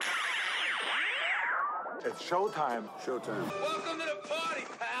It's showtime. Showtime. Welcome to the party,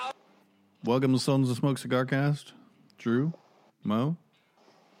 pal. Welcome to Sultans of Smoke Cigar Cast. Drew, Mo,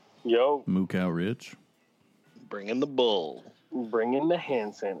 Yo, Moo Cow Rich. Bringing the bull. bring in the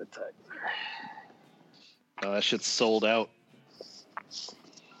hand sanitizer. Oh, that shit's sold out.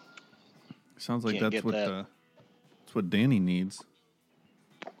 Sounds like Can't that's get that. that's what Danny needs.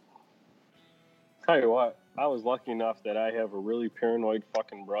 Tell you what, I was lucky enough that I have a really paranoid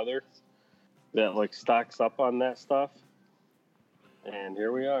fucking brother that like stocks up on that stuff. And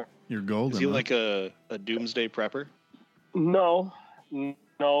here we are. You're golden. Is he huh? like a doomsday prepper? No,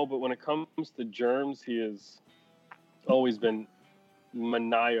 but when it comes to germs, he has always been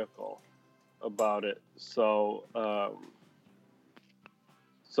maniacal about it. So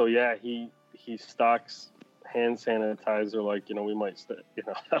yeah, he stocks hand sanitizer like, we might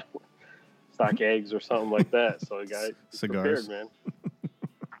stock eggs or something like that. So the guy Cigars. prepared, man.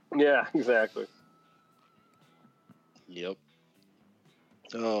 Yeah, exactly. Yep.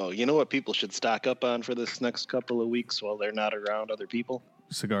 Oh, you know what people should stock up on for this next couple of weeks while they're not around other people?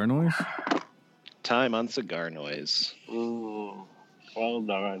 Cigar noise? Time on cigar noise. Well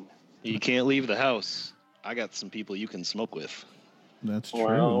done. You can't leave the house. I got some people you can smoke with. That's true.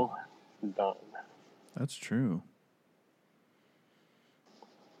 Well done. That's true.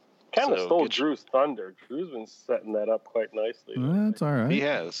 Kind of So stole get you- Drew's thunder. Drew's been setting that up quite nicely. That's all right. He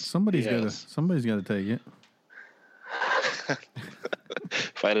has. Somebody's He got to. has. Somebody's got to take it.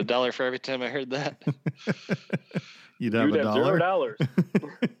 If I had $1 for every time I heard that, You'd have You'd a have dollar. $0.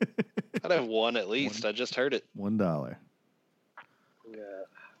 I'd have one at least. I just heard it. $1. Yeah.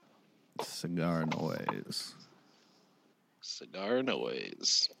 Cigar noise. Cigar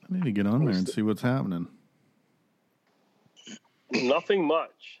noise. I need to get on there and see what's happening. Nothing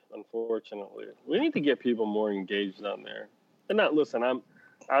much, unfortunately. We need to get people more engaged on there. And not listen.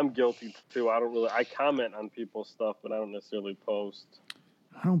 I'm guilty too. I comment on people's stuff, but I don't necessarily post.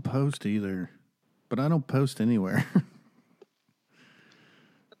 I don't post either, but I don't post anywhere.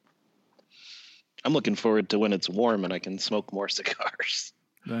 I'm looking forward to when it's warm and I can smoke more cigars.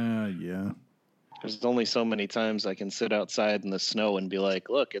 Yeah. There's only so many times I can sit outside in the snow and be like,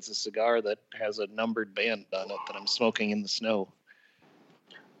 look, it's a cigar that has a numbered band on it that I'm smoking in the snow.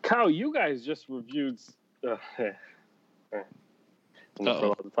 Kyle, you guys just reviewed. I'm not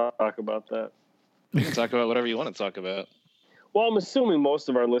allowed to talk about that. We can talk about whatever you want to talk about. Well, I'm assuming most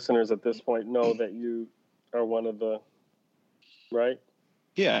of our listeners at this point know that you are one of the, right?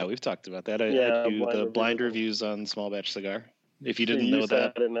 Yeah, we've talked about that. I do the blind reviews on Small Batch Cigar. If you didn't know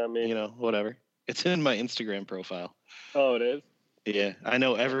that, it, not me. Whatever. It's in my Instagram profile. Oh, it is? Yeah, I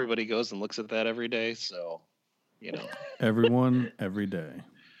know everybody goes and looks at that every day, so, Everyone, every day.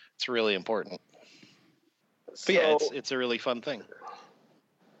 it's really important. But So, yeah, it's a really fun thing.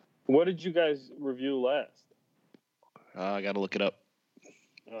 what did you guys review last? I got to look it up.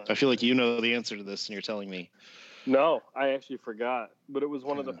 I feel like you know the answer to this, and you're telling me. No, I actually forgot. But it was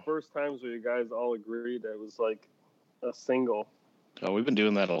one of the first times where you guys all agreed that it was like a single. Oh, we've been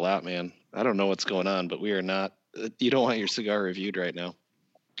doing that a lot, man. I don't know what's going on, but we are not. You don't want your cigar reviewed right now.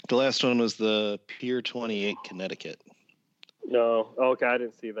 The last one was the Pier 28 Connecticut. No, okay, I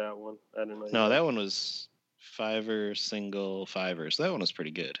didn't see that one. I didn't know. No, that one was fiver, single, fiver. So that one was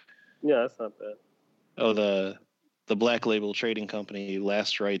pretty good. Yeah, that's not bad. Oh, the Black Label Trading Company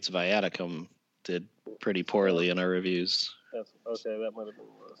Last Rights Viaticum did pretty poorly in our reviews. That's okay. That might have been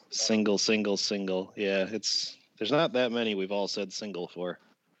worse. Single, single, single. Yeah, there's not that many we've all said single for.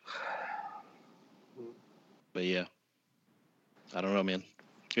 But yeah, I don't know, man.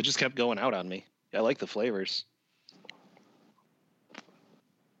 It just kept going out on me. I like the flavors.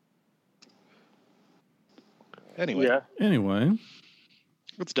 Anyway, Anyway,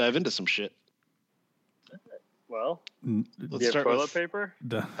 let's dive into some shit. Well, Let's do you have start toilet with paper?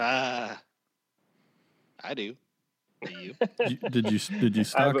 I do. Do you? Did you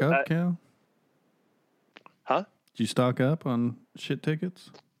stock up, Cal? Huh? Did you stock up on shit tickets?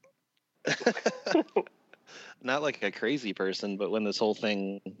 Not like a crazy person, but when this whole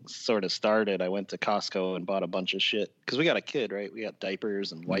thing sort of started, I went to Costco and bought a bunch of shit. Because we got a kid, right? We got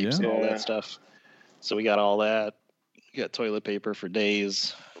diapers and wipes and all that stuff. So we got all that. We got toilet paper for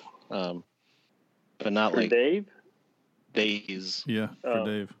days. But not For like Dave? days. Yeah, for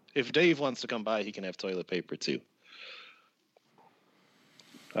Dave. If Dave wants to come by, he can have toilet paper too.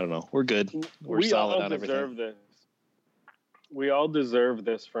 I don't know. We're good. We're solid on everything. This. We all deserve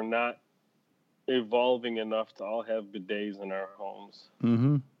this for not evolving enough to all have bidets in our homes.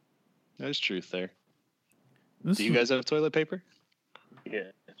 Mm-hmm. There's truth there. Do you guys have toilet paper?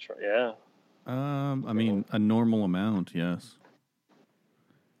 Yeah, yeah. I mean, a normal amount, yes.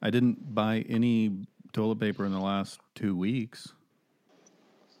 I didn't buy any toilet paper in the last 2 weeks.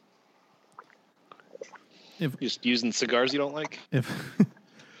 Just using cigars you don't like? If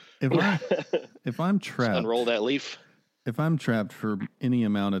I'm trapped, unroll that leaf. If I'm trapped for any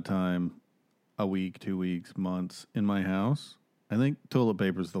amount of time, a week, 2 weeks, months in my house, I think toilet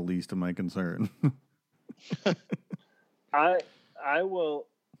paper is the least of my concern. I will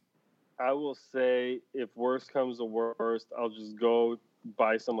say if worst comes to worst, I'll just go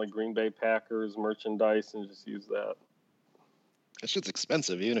buy some like Green Bay Packers merchandise and just use that. That shit's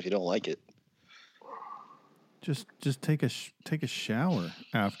expensive, even if you don't like it. Just take a shower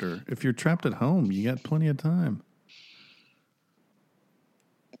after. If you're trapped at home, you got plenty of time.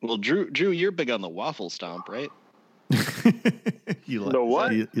 Well, Drew, you're big on the waffle stomp, right? You like the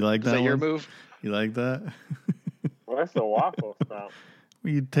what? You like that? Is that your one? move? You like that? What's the waffle stomp?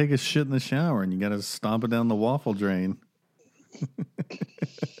 Well, you take a shit in the shower and you got to stomp it down the waffle drain.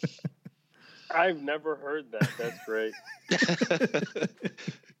 I've never heard that. That's great.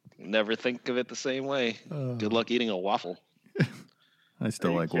 Never think of it the same way. Good luck eating a waffle. I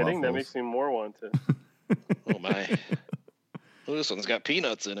still like kidding? waffles. That makes me more want to. Oh my! Oh, this one's got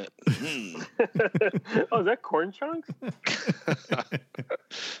peanuts in it. Oh, is that corn chunks?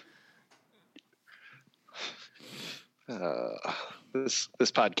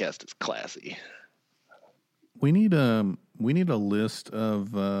 This podcast is classy. We need a list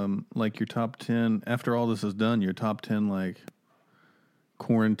of like your top 10 after all this is done. Your top 10 like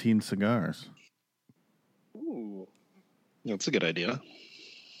quarantine cigars. Ooh, That's a good idea.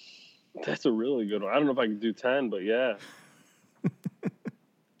 that's a really good one. I don't know if I can do 10, but yeah,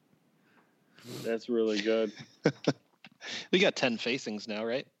 that's really good. We got 10 facings now,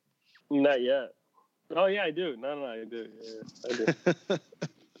 right? Not yet. Oh yeah, I do. No, I do. Yeah, I do.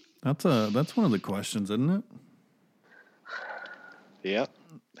 That's one of the questions, isn't it? Yeah.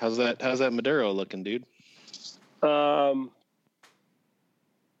 How's that Maduro looking, dude? So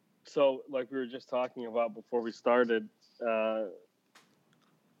like we were just talking about before we started,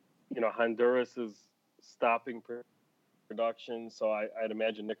 Honduras is stopping production, so I'd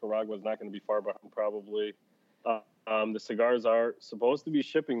imagine Nicaragua is not going to be far behind probably. The cigars are supposed to be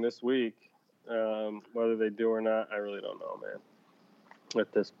shipping this week. Whether they do or not, I really don't know, man,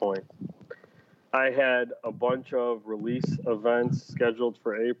 at this point. I had a bunch of release events scheduled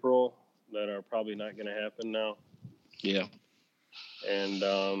for April that are probably not going to happen now. Yeah. And,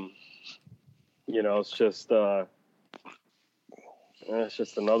 it's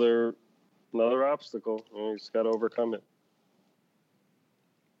just another obstacle. You just got to overcome it.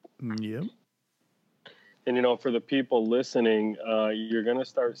 Yep. And, for the people listening, you're going to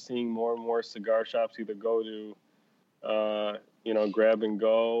start seeing more and more cigar shops either go to, grab and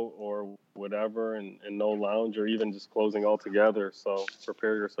go or whatever, and no lounge, or even just closing altogether. So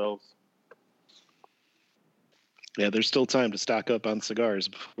prepare yourselves. Yeah, there's still time to stock up on cigars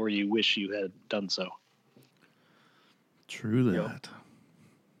before you wish you had done so. True that. Yep.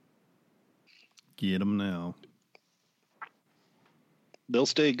 Get them now. They'll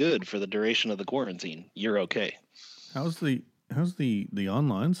stay good for the duration of the quarantine. You're okay. How's the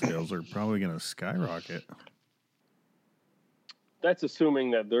online sales are probably going to skyrocket. That's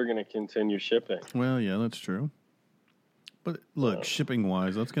assuming that they're going to continue shipping. Well, yeah, that's true. But look, shipping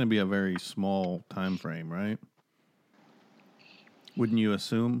wise, that's going to be a very small time frame, right? Wouldn't you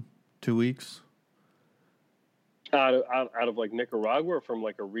assume 2 weeks? Out of like Nicaragua, or from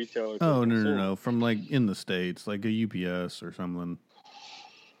like a retailer? Oh, no. From like in the States, like a UPS or something.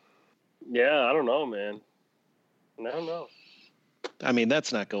 Yeah, I don't know, man. I don't know. I mean,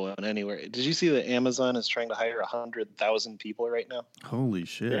 that's not going anywhere. Did you see that Amazon is trying to hire 100,000 people right now? Holy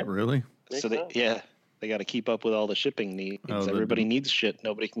shit, Yeah. Really? Makes So sense. they got to keep up with all the shipping needs. Oh, Everybody needs shit.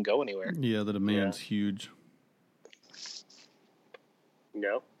 Nobody can go anywhere. Yeah, the demand's huge.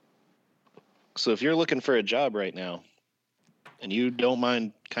 Yeah. So if you're looking for a job right now and you don't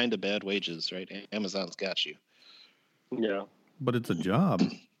mind kind of bad wages, right? Amazon's got you. Yeah. But it's a job,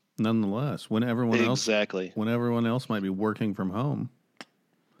 nonetheless. When everyone else might be working from home.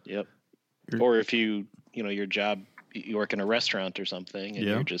 Yep. Or if your job, you work in a restaurant or something and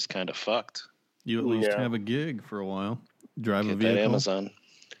you're just kind of fucked. You at least have a gig for a while. Drive a Get vehicle. that Amazon.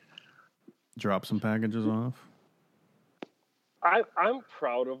 Drop some packages off. I'm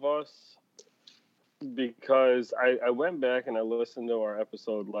proud of us because I went back and I listened to our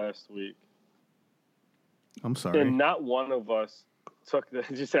episode last week. I'm sorry. And not one of us took the.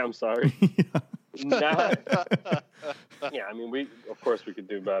 Did you say I'm sorry? Yeah. Yeah, I mean, we could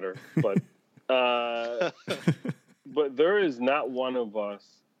do better, but there is not one of us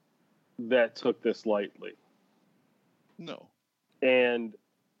that took this lightly. No. And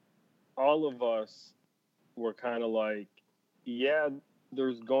all of us we're kind of like, yeah,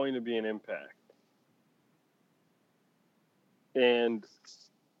 there's going to be an impact. And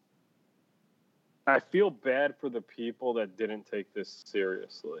I feel bad for the people that didn't take this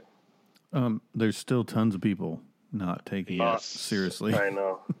seriously. There's still tons of people not taking it seriously. I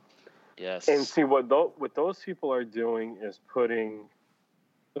know. Yes. And see, what those people are doing is putting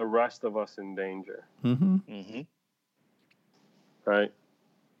the rest of us in danger. Mm-hmm. Mm-hmm. Right?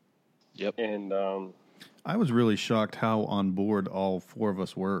 Yep. And I was really shocked how on board all four of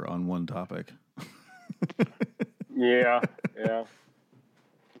us were on one topic. yeah.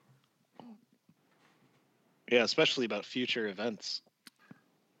 Yeah, especially about future events.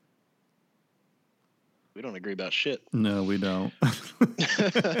 We don't agree about shit. No, we don't.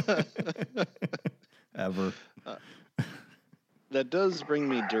 Ever. That does bring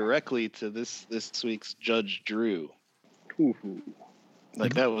me directly to this week's Judge Drew.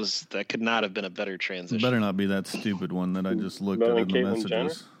 Like that could not have been a better transition. Better not be that stupid one that I just looked at in the Caitlyn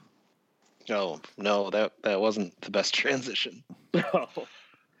messages. Oh, no, that wasn't the best transition.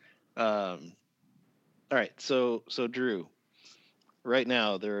 All right, so Drew, right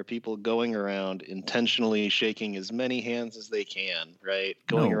now there are people going around intentionally shaking as many hands as they can, right?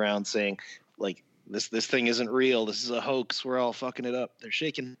 Going around saying, like, this thing isn't real, this is a hoax, we're all fucking it up. They're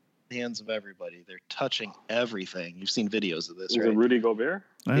shaking hands of everybody. They're touching everything. You've seen videos of this, right? Is it Rudy Gobert?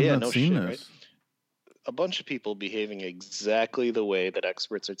 I have not seen this. Right? A bunch of people behaving exactly the way that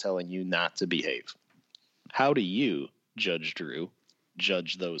experts are telling you not to behave. How do you, Judge Drew,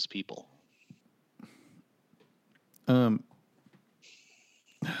 judge those people?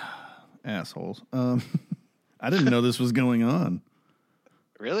 Assholes. I didn't know this was going on.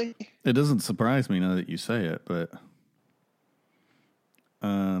 Really? It doesn't surprise me now that you say it, but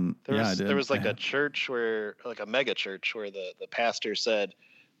I did. There was like a church where, like a mega church, where the pastor said,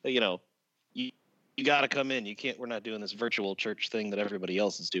 you got to come in. We're not doing this virtual church thing that everybody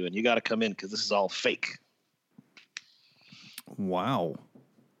else is doing. You got to come in because this is all fake. Wow.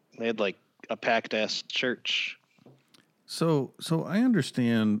 They had like a packed ass church. So I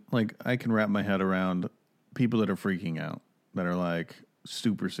understand, like, I can wrap my head around people that are freaking out, that are like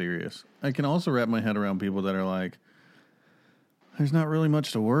super serious. I can also wrap my head around people that are like, there's not really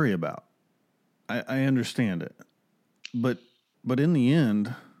much to worry about. I understand it. But in the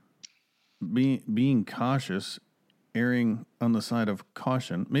end, being cautious, erring on the side of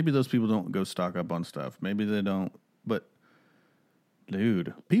caution, maybe those people don't go stock up on stuff. Maybe they don't. But,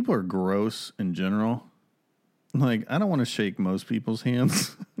 dude, people are gross in general. Like, I don't want to shake most people's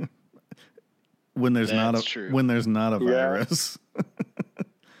hands when there's not a virus.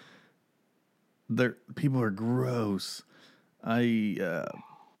 People are gross. I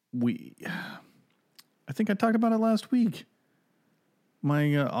think I talked about it last week.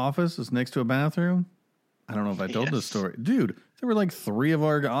 My office is next to a bathroom. I don't know if I told this story. Dude, there were like 3 of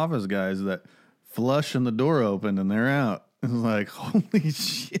our office guys that flush and the door opened and they're out. It was like, holy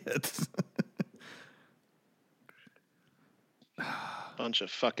shit. Bunch of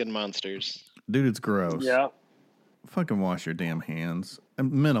fucking monsters. Dude, it's gross. Yeah. Fucking wash your damn hands.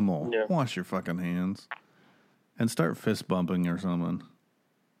 Minimal. Yeah. Wash your fucking hands. And start fist bumping or something.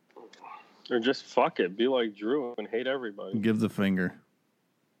 Or just fuck it. Be like Drew and hate everybody. Give the finger.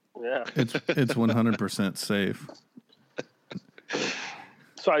 Yeah. It's 100% safe.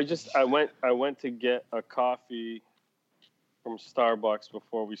 So I went to get a coffee from Starbucks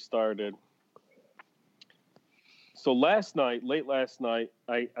before we started. So late last night,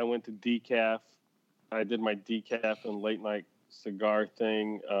 I went to decaf. I did my decaf and late night cigar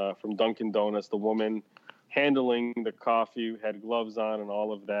thing from Dunkin' Donuts. The woman handling the coffee had gloves on and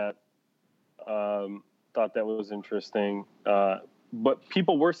all of that. Thought that was interesting. But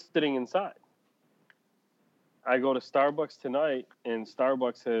people were sitting inside. I go to Starbucks tonight, and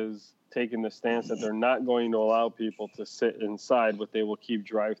Starbucks has taken the stance that they're not going to allow people to sit inside, but they will keep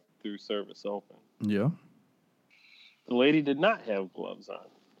drive-through service open. Yeah. The lady did not have gloves on,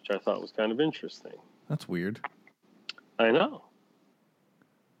 which I thought was kind of interesting. That's weird. I know.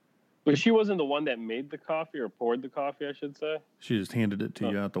 But she wasn't the one that made the coffee or poured the coffee, I should say. She just handed it to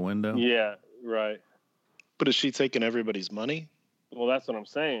you out the window? Yeah, right. But is she taking everybody's money? Well, that's what I'm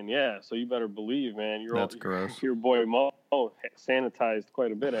saying. Yeah, so you better believe, man. That's gross. Your boy Mo sanitized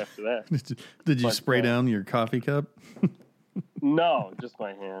quite a bit after that. Did you spray down your coffee cup? No, just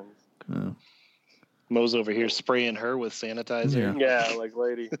my hands. Oh. Mo's over here spraying her with sanitizer. Yeah, like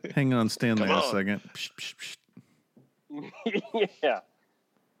lady. Hang on, stand there a second. Yeah.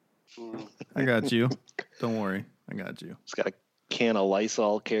 I got you. Don't worry. I got you. It's got a can of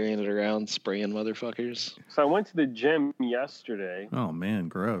Lysol carrying it around, spraying motherfuckers. So I went to the gym yesterday. Oh, man,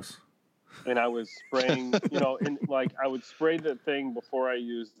 gross. and I was spraying, and like I would spray the thing before I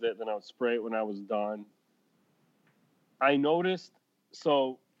used it, then I would spray it when I was done. I noticed,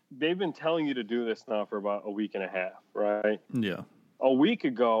 so they've been telling you to do this now for about a week and a half, right? Yeah. A week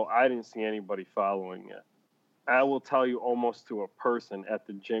ago, I didn't see anybody following it. I will tell you, almost to a person at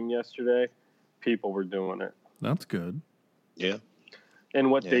the gym yesterday, people were doing it. That's good. Yeah. And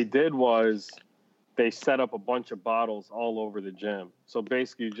what they did was they set up a bunch of bottles all over the gym. So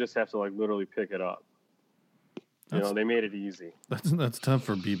basically, you just have to like literally pick it up. They made it easy. That's tough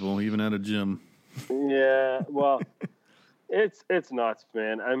for people, even at a gym. Yeah, well, it's nuts,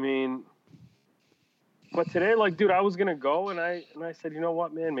 man. I mean, but today, like, dude, I was gonna go, and I said, you know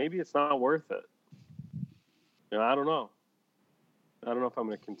what, man, maybe it's not worth it. I don't know. I don't know if I'm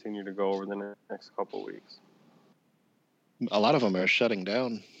gonna continue to go over the next couple of weeks. A lot of them are shutting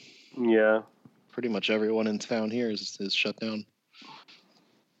down. Yeah. Pretty much everyone in town here is shut down.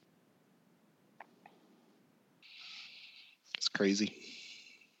 It's crazy.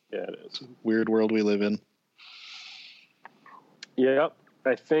 Yeah, it is. It's a weird world we live in. Yep.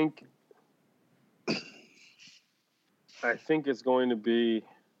 I think it's going to be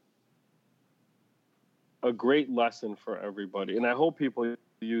a great lesson for everybody. And I hope people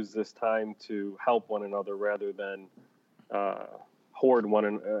use this time to help one another rather than hoard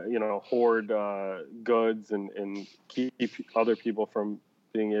goods and keep other people from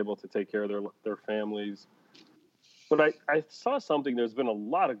being able to take care of their families. But I saw something. There's been a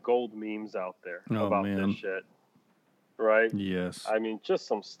lot of gold memes out there about this shit, right? Yes. I mean, just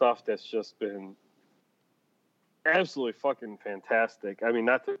some stuff that's just been absolutely fucking fantastic. I mean,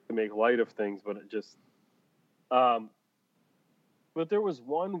 not to make light of things, but it just but there was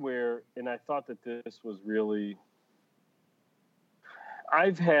one where, and I thought that this was really,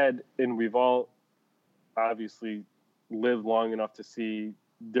 I've had, and we've all obviously lived long enough to see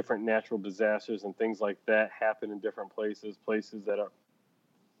different natural disasters and things like that happen in different places that are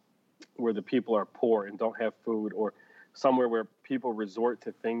where the people are poor and don't have food, or somewhere where people resort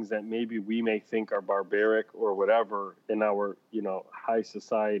to things that maybe we may think are barbaric or whatever in our, high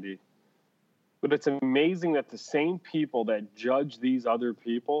society. But it's amazing that the same people that judge these other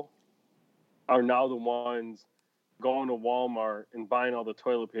people are now the ones going to Walmart and buying all the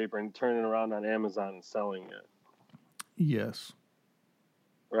toilet paper and turning it around on Amazon and selling it. Yes.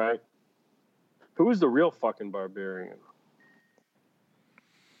 Right? Who's the real fucking barbarian?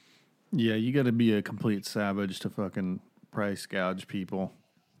 Yeah, you got to be a complete savage to fucking price gouge people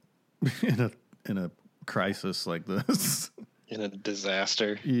in a crisis like this. In a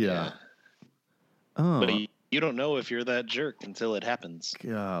disaster. Yeah. Oh. But you don't know if you're that jerk until it happens.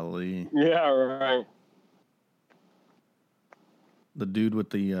 Golly. Yeah, right. The dude with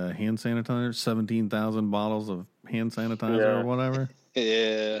the hand sanitizer, 17,000 bottles of hand sanitizer or whatever.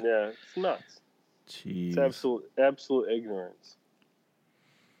 Yeah. Yeah, it's nuts. Jeez. It's absolute ignorance.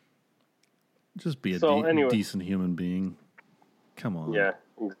 Just be a decent human being. Come on. Yeah,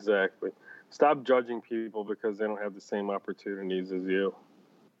 exactly. Stop judging people because they don't have the same opportunities as you.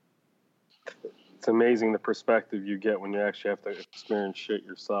 It's amazing the perspective you get when you actually have to experience shit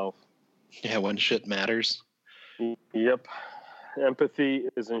yourself. Yeah, when shit matters. Yep. Empathy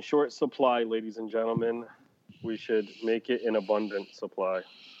is in short supply, ladies and gentlemen. We should make it in abundant supply.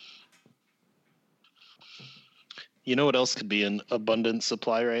 You know what else could be in abundant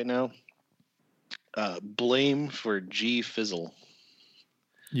supply right now? Blame for G Fizzle.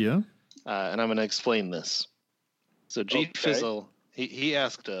 Yeah? And I'm going to explain this. So G Fizzle, he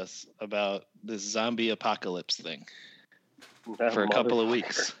asked us about this zombie apocalypse thing for a couple of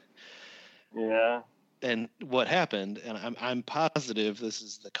weeks. Yeah. And what happened, and I'm positive this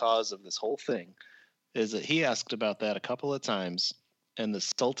is the cause of this whole thing, is that he asked about that a couple of times, and the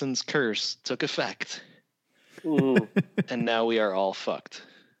Sultans curse took effect. And now we are all fucked.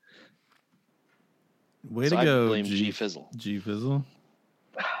 Way to go, I blame G Fizzle. G Fizzle.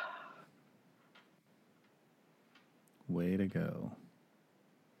 Way to go.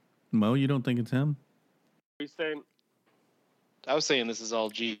 Mo, you don't think it's him? What are you saying? I was saying this is all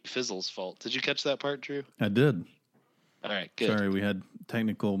G Fizzle's fault. Did you catch that part, Drew? I did. All right, good. Sorry, we had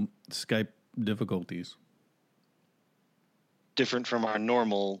technical Skype difficulties. Different from our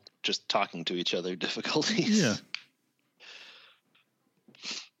normal just talking to each other difficulties. Yeah.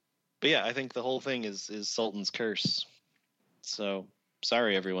 But yeah, I think the whole thing is Sultan's curse. So,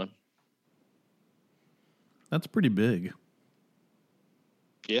 sorry everyone. That's pretty big.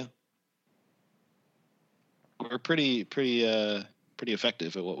 Yeah. We're pretty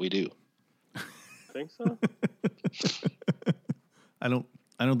effective at what we do. Think so? I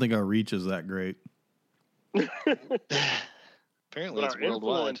don't think our reach is that great. Apparently, but it's our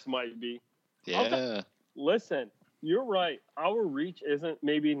worldwide. influence might be. Yeah. Listen, you're right. Our reach isn't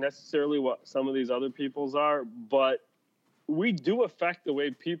maybe necessarily what some of these other people's are, but we do affect the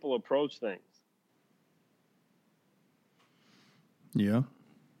way people approach things. Yeah.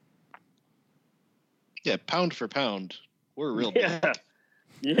 Yeah, pound for pound, we're real Yeah. big.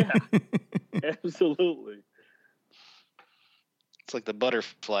 Yeah. Absolutely. It's like the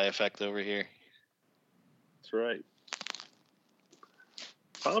butterfly effect over here. That's right.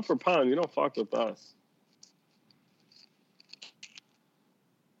 Pound for pound, you don't fuck with us.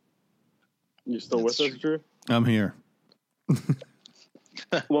 You still That's with us, Drew? I'm here.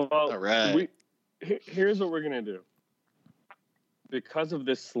 Well, All right. Here's what we're gonna do. Because of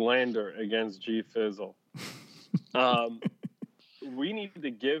this slander against G Fizzle, we need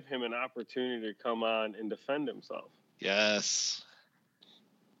to give him an opportunity to come on and defend himself. Yes.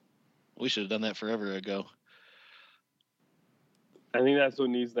 We should have done that forever ago. I think that's what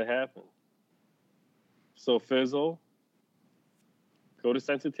needs to happen. So Fizzle, go to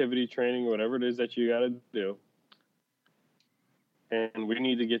sensitivity training, whatever it is that you got to do, and we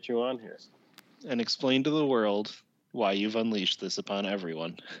need to get you on here. And explain to the world why you've unleashed this upon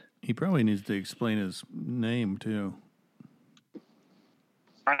everyone. He probably needs to explain his name too.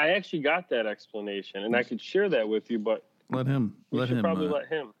 I actually got that explanation, and I could share that with you, but Let him. we should probably let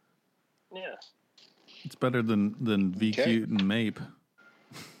him. Yeah. It's better than VQ Okay. and Mape.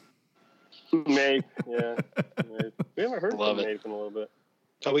 Mape, yeah. Mape. We haven't heard Love from it. Mape in a little bit.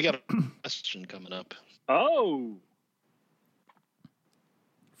 Oh, we got a question coming up. Oh,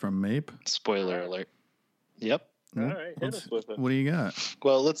 From Mape. Spoiler alert. Yep. all right. Hit us with it. What do you got?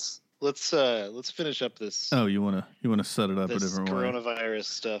 Well, let's finish up this Oh, you wanna set it up a this different way. coronavirus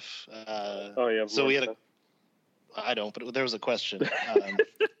stuff. Oh, yeah. So we had I don't, but there was a question.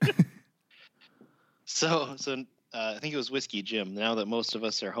 So I think it was Whiskey Jim. Now that most of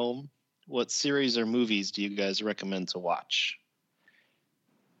us are home, what series or movies do you guys recommend to watch?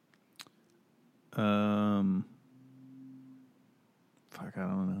 Fuck, I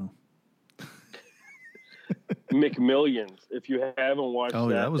don't know. McMillions. If you haven't watched Oh,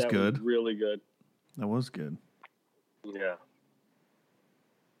 that was good. Was really good. That was good. Yeah.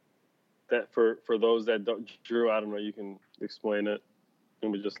 That for those that don't, Drew, I don't know, you can explain it.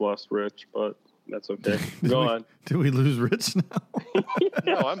 And we just lost Rich, but that's okay. Go on. Did we lose Rich now?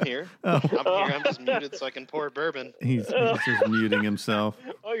 No, I'm here. Oh. I'm here. I'm just muted so I can pour bourbon. He's just muting himself.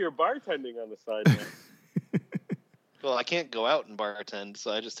 Oh, you're bartending on the side now. Well, I can't go out and bartend,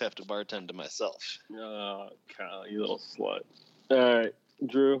 so I just have to bartend to myself. Oh, Kyle, you little slut. All right,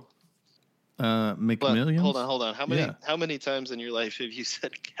 Drew. McMillions? But hold on. How many times in your life have you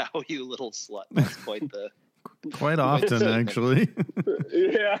said "cow, you little slut"? That's quite the. Quite often, actually.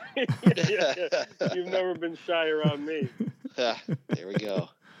 Yeah. You've never been shy around me. There we go.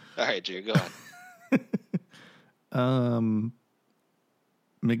 All right, Drew, go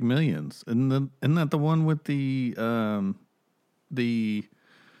McMillions. on. Isn't that the one with the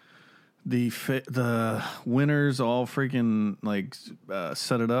winners all freaking like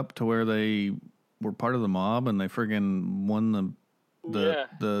set it up to where they were part of the mob and they freaking won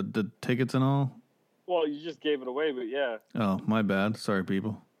the tickets and all? Well, you just gave it away, but yeah. Oh, my bad. Sorry,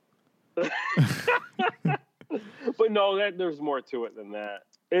 people. But no, there's more to it than that.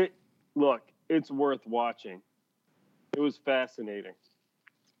 Look, it's worth watching. It was fascinating.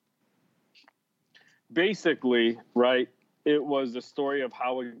 Basically, right, it was the story of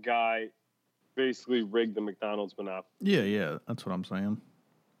how a guy basically rigged the McDonald's monopoly. Yeah, that's what I'm saying.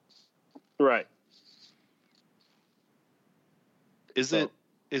 Right. Is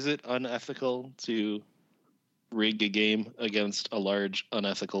it unethical to rig a game against a large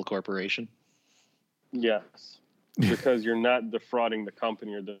unethical corporation? Yes. Because you're not defrauding the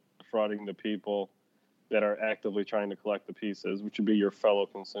company, you're defrauding the people that are actively trying to collect the pieces, which would be your fellow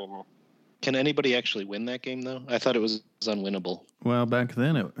consumer. Can anybody actually win that game, though? I thought it was unwinnable. Well, back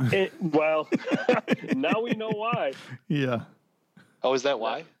then well, now we know why. Yeah. Oh, is that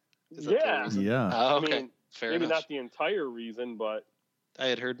why? Is that the reason? Yeah. Oh, okay. I mean, Fair maybe enough. not the entire reason, but I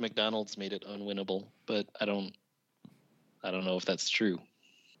had heard McDonald's made it unwinnable, but I don't know if that's true.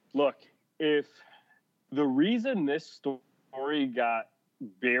 look, if the reason this story got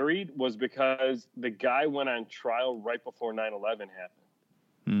buried was because the guy went on trial right before 9/11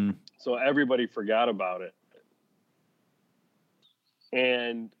 happened. So everybody forgot about it.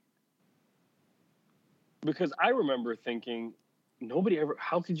 And because I remember thinking,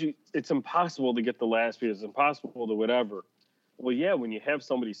 how could you, it's impossible to get the last piece, it's impossible to whatever. Well, yeah, when you have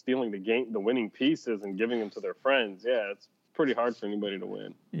somebody stealing the winning pieces and giving them to their friends, yeah, it's pretty hard for anybody to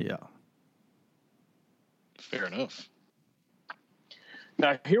win. Yeah. Fair enough.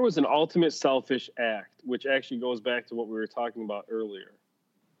 Now, here was an ultimate selfish act, which actually goes back to what we were talking about earlier.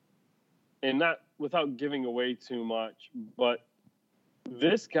 And not without giving away too much, but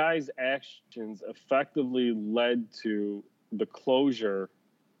this guy's actions effectively led to the closure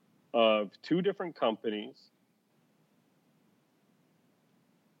of 2 different companies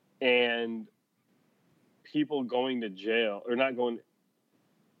and people going to jail, or not going,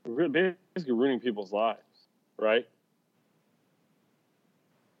 basically ruining people's lives, right?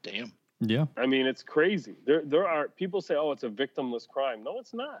 Damn. Yeah. I mean, it's crazy. There are people say, "Oh, it's a victimless crime." No,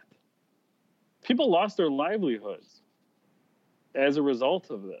 it's not. People lost their livelihoods as a result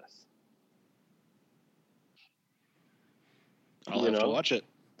of this. I'll have to watch it.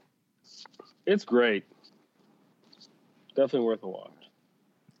 It's great. Definitely worth a watch.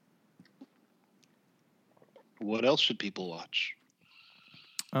 What else should people watch?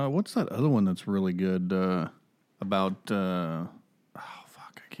 What's that other one that's really good about? Oh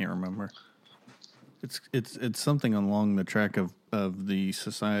fuck, I can't remember. It's something along the track of the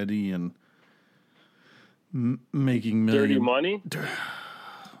society and making million. Dirty Money?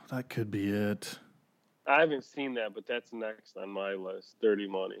 That could be it. I haven't seen that, but that's next on my list. Dirty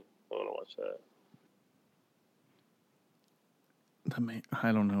Money. I want to watch that.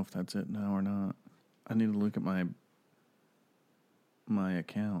 I don't know if that's it now or not. I need to look at my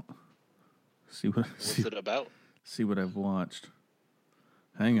account. What's it about? See what I've watched.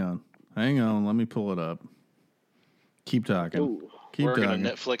 Hang on. Let me pull it up. Keep talking. Ooh, We're going to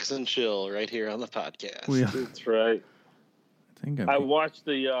Netflix and chill right here on the podcast. That's right. I watched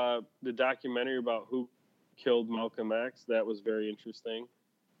the documentary about who killed Malcolm X. That was very interesting.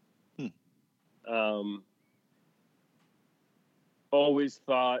 Always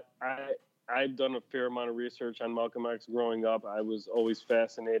thought I've done a fair amount of research on Malcolm X growing up. I was always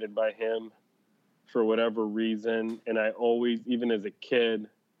fascinated by him for whatever reason, and I always, even as a kid,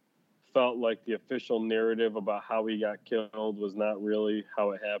 felt like the official narrative about how he got killed was not really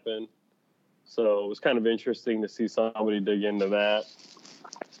how it happened. So it was kind of interesting to see somebody dig into that.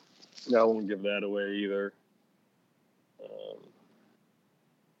 I won't give that away either.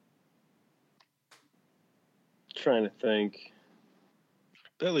 Trying to think.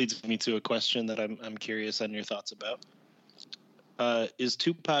 That leads me to a question that I'm curious on your thoughts about. Is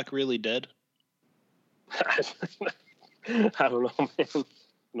Tupac really dead? I don't know, man.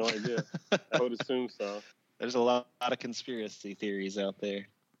 No idea. I would assume so. There's a lot of conspiracy theories out there.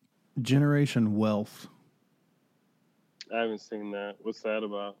 Generation Wealth. I haven't seen that. What's that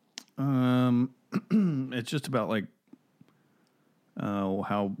about? It's just about like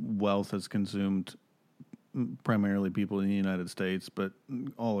how wealth has consumed primarily people in the United States, but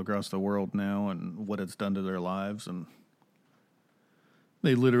all across the world now, and what it's done to their lives, and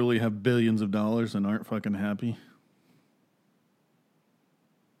they literally have billions of dollars and aren't fucking happy.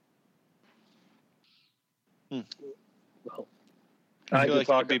 Well, I could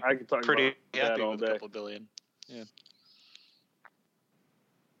talk pretty about happy that all with day. a couple billion. Yeah.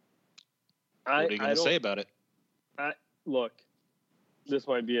 What are you going to say about it? Look, this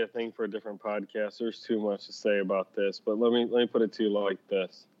might be a thing for a different podcast. There's too much to say about this, but let me put it to you like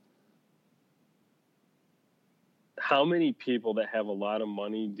this. How many people that have a lot of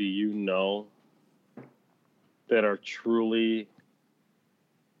money do you know that are truly...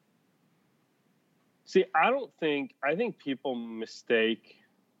 See, I think people mistake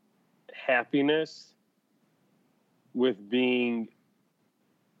happiness with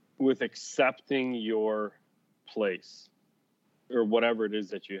accepting your place or whatever it is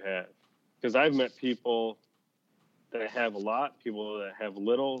that you have. Because I've met people that have a lot, people that have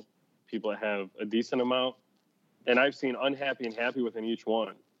little, people that have a decent amount, and I've seen unhappy and happy within each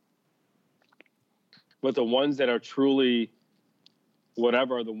one. But the ones that are truly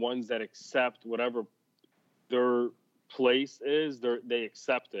whatever are the ones that accept whatever their place is, they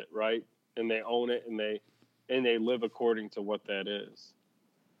accept it, right? And they own it, and they live according to what that is.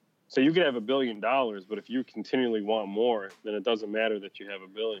 So you could have $1 billion, but if you continually want more, then it doesn't matter that you have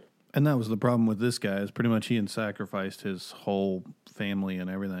 $1 billion. And that was the problem with this guy, is pretty much he had sacrificed his whole family and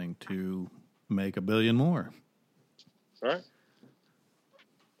everything to make $1 billion more. All right.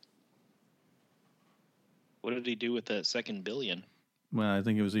 What did he do with that second billion? Well, I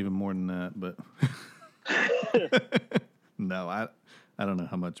think it was even more than that, but no, I don't know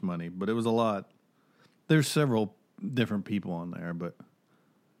how much money, but it was a lot. There's several different people on there, but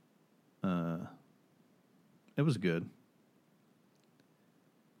it was good.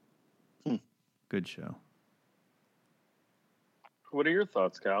 Good show. What are your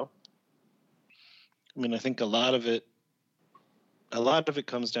thoughts, Kyle? I mean, I think a lot of it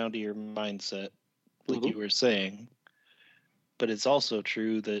comes down to your mindset, like you were saying. but it's also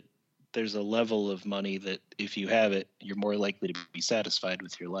true that there's a level of money that if you have it, you're more likely to be satisfied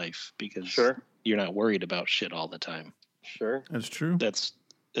with your life because you're not worried about shit all the time. Sure. That's true.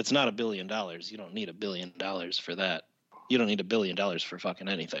 It's not $1 billion. You don't need $1 billion for that. You don't need $1 billion for fucking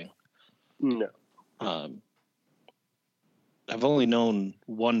anything. No. I've only known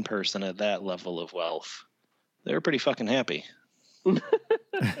one person at that level of wealth. They were pretty fucking happy.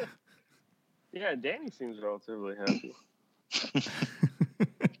 Yeah, Danny seems relatively happy.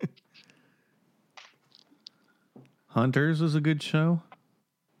 Hunters is a good show.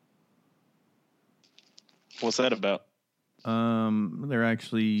 What's that about? They're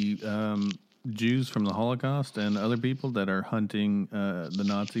actually Jews from the Holocaust and other people that are hunting the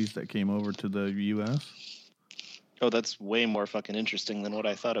Nazis that came over to the U.S. Oh, that's way more fucking interesting than what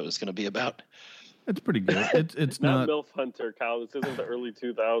I thought it was going to be about. It's pretty good. It's not MILF Hunter, Kyle. This isn't the early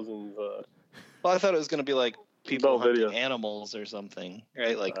 2000s. Well, I thought it was going to be like people hunting animals or something,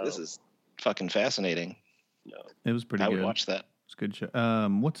 right? Like, this is fucking fascinating. No. It was pretty good. I would watch that. It's a good show.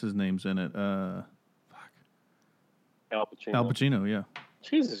 What's his name's in it? Al Pacino. Al Pacino, yeah.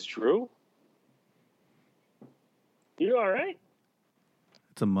 Jesus, Drew. You all right?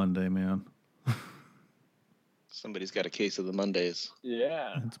 It's a Monday, man. Somebody's got a case of the Mondays.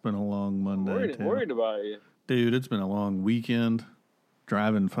 Yeah. It's been a long Monday. Worried about you. Dude, it's been a long weekend.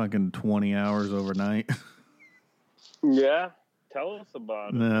 Driving fucking 20 hours overnight. Yeah. Tell us about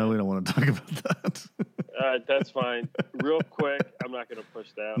it. No, we don't want to talk about that. All right, that's fine. Real quick, I'm not going to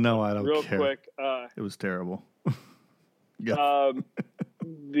push that. No, I don't care. Real quick. It was terrible.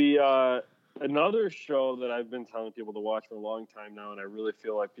 Another show that I've been telling people to watch for a long time now, and I really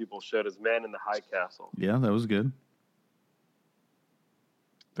feel like people should, is Man in the High Castle. Yeah, that was good.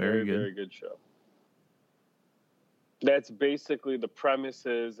 Very good. Very good show. That's basically the premise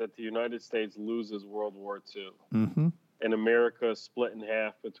is that the United States loses World War II. Mm-hmm. And America is split in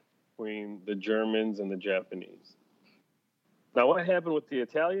half between the Germans and the Japanese. Now, what happened with the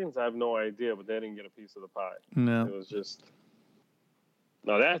Italians, I have no idea, but they didn't get a piece of the pie. No. It was just...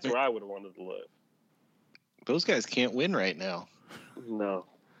 No, that's where I would have wanted to live. Those guys can't win right now. No.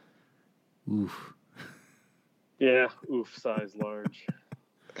 Oof. Yeah, oof, size large.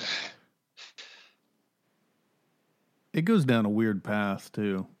 It goes down a weird path,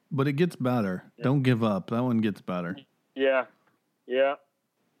 too. But it gets better. Yeah. Don't give up. That one gets better. Yeah. Yeah.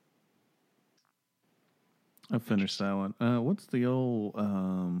 I finished that one. What's the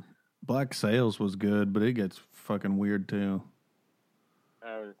old... Black Sails was good, but it gets fucking weird, too. I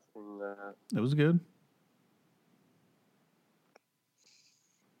haven't seen that. It was good.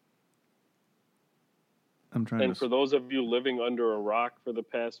 I'm trying And for those of you living under a rock for the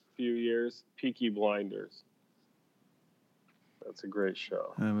past few years, Peaky Blinders. That's a great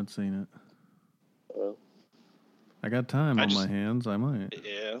show. I haven't seen it. I got time on my hands. I might.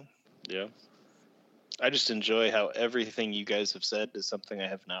 Yeah. I just enjoy how everything you guys have said is something I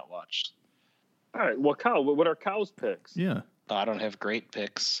have not watched. All right. Well, Kyle, what are Kyle's picks? Yeah. I don't have great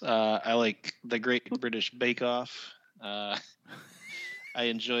picks. I like the Great British Bake Off. I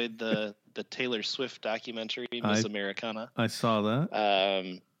enjoyed the Taylor Swift documentary, Miss Americana. I saw that.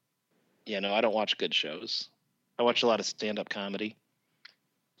 I don't watch good shows. I watch a lot of stand-up comedy.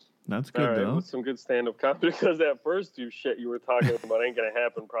 That's good, though. With some good stand-up comedy, because that first shit you were talking about ain't going to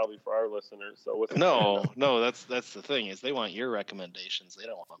happen probably for our listeners. So no, that's the thing is they want your recommendations. They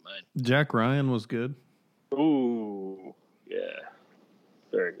don't want mine. Jack Ryan was good. Ooh, yeah.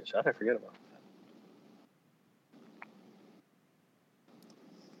 Very good shot. I forget about that.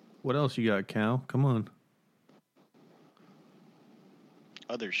 What else you got, Cal? Come on.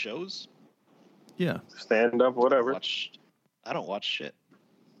 Other shows? Yeah. Stand-up, whatever. I don't watch shit.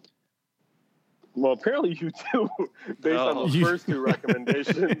 Well, apparently you do, based on those first two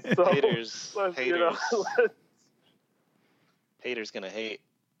recommendations. So haters. Haters gonna hate.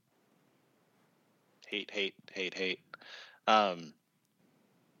 Hate. I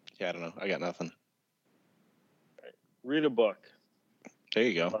don't know. I got nothing. Right. Read a book. There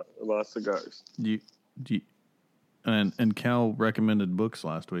you go. About cigars. And Cal recommended books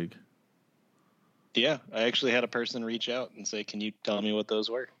last week. Yeah, I actually had a person reach out and say, "Can you tell me what those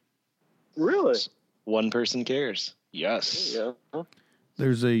were?" Really? One person cares. Yes. Yeah.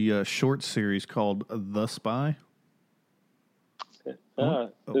 There's a short series called The Spy. Is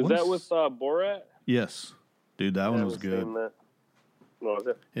that with Borat? Yes. Dude, that one was good. What was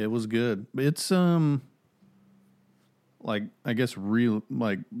it? It was good. It's like I guess real,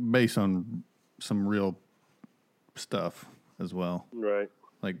 like based on some real stuff as well. Right.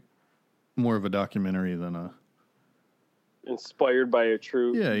 Like more of a documentary than a inspired by a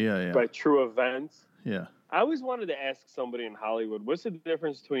true by true events. Yeah. I always wanted to ask somebody in Hollywood, what's the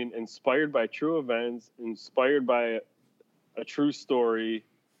difference between inspired by true events, inspired by a true story,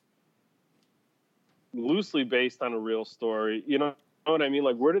 loosely based on a real story? You know what I mean?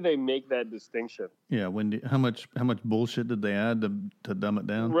 Like, where do they make that distinction? Yeah, how much bullshit did they add to dumb it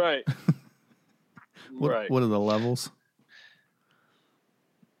down? Right. What are the levels?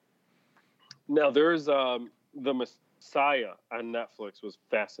 Now, there's The Messiah on Netflix was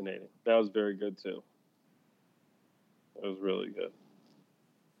fascinating. That was very good, too. It was really good.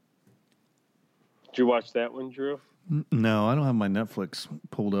 Did you watch that one, Drew? No, I don't have my Netflix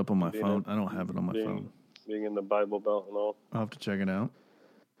pulled up on my phone. I don't have it on my phone. Being in the Bible Belt and all. I'll have to check it out.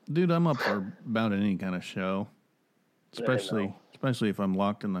 Dude, I'm up for about any kind of show. Especially if I'm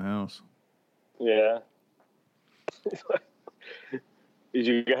locked in the house. Yeah. Did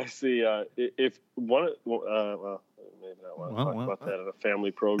you guys see if one well, maybe not want to talk about that at a family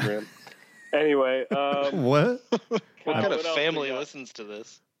program. Anyway, what? What kind of family listens to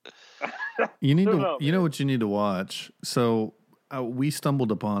this? You need you know what you need to watch. So we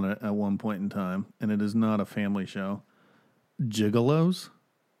stumbled upon it at one point in time, and it is not a family show. Gigolos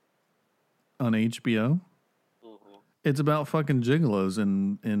on HBO. Mm-hmm. It's about fucking gigolos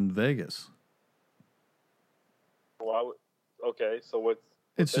in Vegas. Well, okay, so what's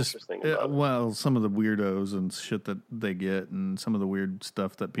just interesting about it? Well, some of the weirdos and shit that they get, and some of the weird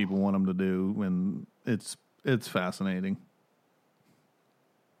stuff that people want them to do, and it's fascinating.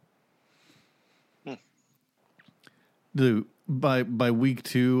 Dude, by week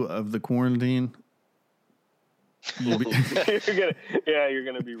 2 of the quarantine, you're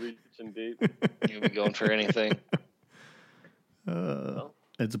gonna be reaching deep. You'll be going for anything.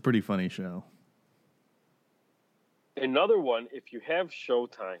 It's a pretty funny show. Another one, if you have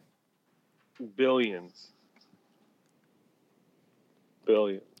Showtime, Billions.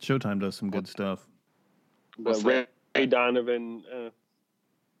 Showtime does some good stuff. But Ray Donovan,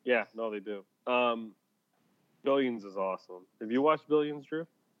 they do. Billions is awesome. Have you watched Billions, Drew?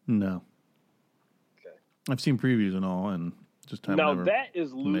 No. Okay. I've seen previews and all, and just haven't. Now that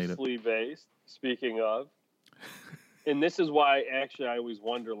is loosely based. Speaking of, and this is why actually I always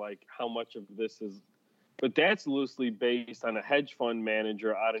wonder like how much of this is, but that's loosely based on a hedge fund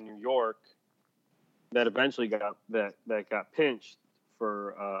manager out of New York that eventually got pinched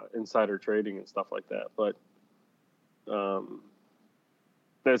for insider trading and stuff like that. But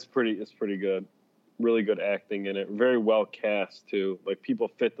it's pretty good. Really good acting in it. Very well cast too. Like people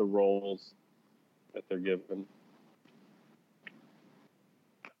fit the roles that they're given.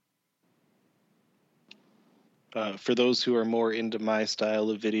 For those who are more into my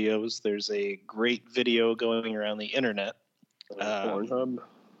style of videos, there's a great video going around the internet. Pornhub.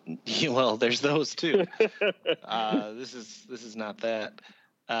 Well, there's those too. This is not that.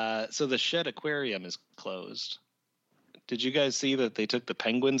 So the Shed Aquarium is closed. Did you guys see that they took the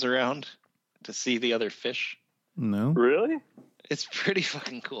penguins around to see the other fish? No. Really? It's pretty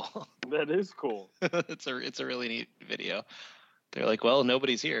fucking cool. That is cool. It's a really neat video. They're like, well,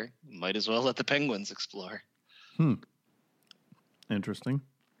 nobody's here. Might as well let the penguins explore. Interesting.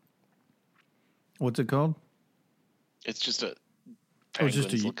 What's it called? It's just a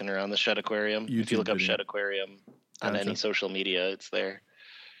penguins looking around the Shed Aquarium. YouTube if you look up video. Shed Aquarium on any social media, it's there.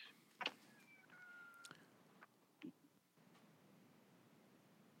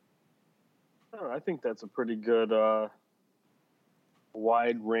 I think that's a pretty good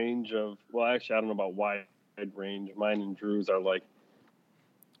wide range of. Well, actually, I don't know about wide range. Mine and Drew's are like,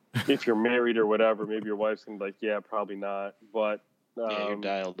 if you're married or whatever, maybe your wife's gonna be like, yeah, probably not. But you're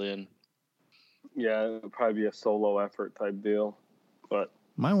dialed in. Yeah, it would probably be a solo effort type deal. But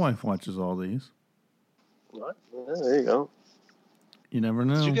my wife watches all these. What? Yeah, there you go. You never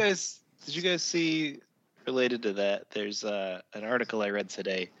know. Did you guys see? Related to that, there's an article I read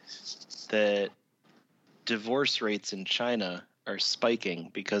today that divorce rates in China are spiking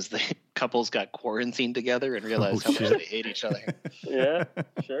because the couples got quarantined together and realized how much they hate each other. Yeah,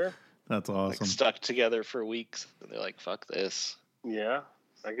 sure. That's awesome. Like stuck together for weeks, and they're like, "Fuck this." Yeah,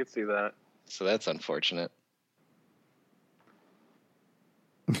 I could see that. So that's unfortunate.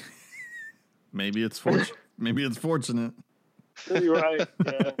 Maybe it's fortunate. Maybe it's fortunate. You're right.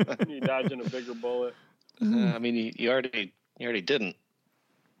 Yeah, you're dodging a bigger bullet. I mean, you already didn't.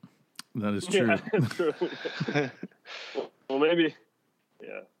 That is true. Yeah, that's true. Well, maybe.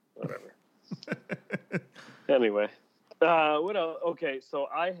 Yeah, whatever. Anyway, what else? Okay, so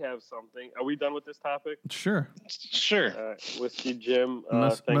I have something. Are we done with this topic? Sure. Sure. All right, Whiskey Jim.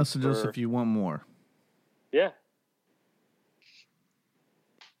 Message us if you want more. Yeah.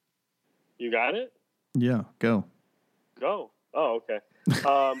 You got it? Yeah, go. Go. Oh, okay.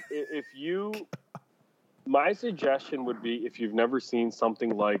 If you My suggestion would be if you've never seen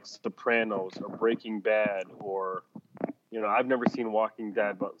something like Sopranos or Breaking Bad or, I've never seen Walking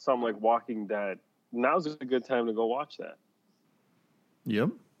Dead, but something like Walking Dead, now's a good time to go watch that. Yep.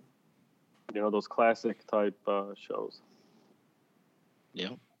 Those classic type shows.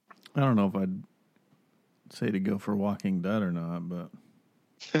 Yeah. I don't know if I'd say to go for Walking Dead or not, but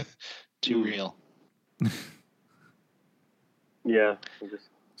Too real. Yeah.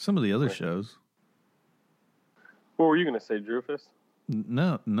 Some of the other shows. What were you going to say, Drufus?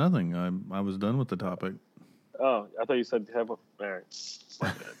 No, nothing. I was done with the topic. Oh, I thought you said have one. All right.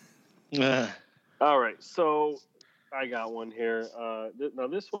 My bad. Uh, All right. So I got one here. Now,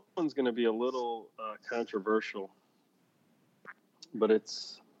 this one's going to be a little controversial, but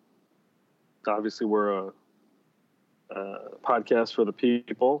it's obviously we're a podcast for the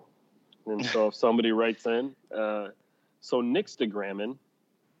people. And so if somebody writes in, so Nixtagramming,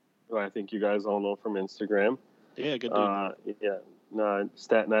 who I think you guys all know from Instagram. yeah, good dude.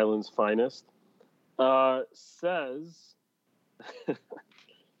 Staten Island's finest, says,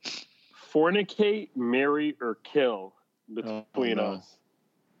 fornicate, marry, or kill between us.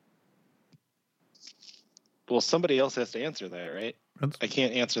 Well, somebody else has to answer that, right? I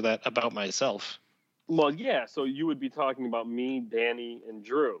can't answer that about myself. Well, yeah, so you would be talking about me, Danny, and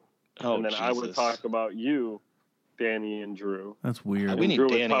Drew. Oh, and then Jesus. I would talk about you, Danny, and Drew. That's weird. We need Drew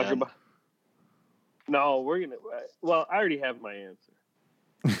Danny would talk on. No, we're going to... Well, I already have my answer.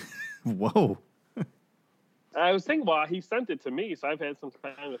 Whoa. I was thinking, well, he sent it to me, so I've had some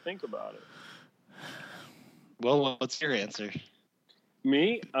time to think about it. Well, what's your answer?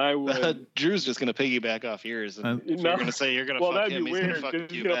 Me, I would... Drew's just going to piggyback off yours. And if you're going to say you're going to fuck that'd him, be he's going to weird, fuck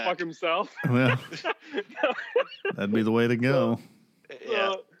because you he's going to back. fuck himself. Well, that'd be the way to go.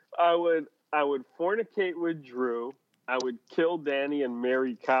 Yeah. I would fornicate with Drew. I would kill Danny and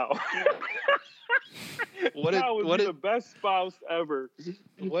marry Cow. Cow would be the best spouse ever.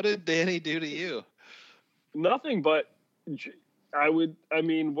 What did Danny do to you? Nothing, but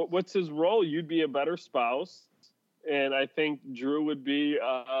what's his role? You'd be a better spouse. And I think Drew would be,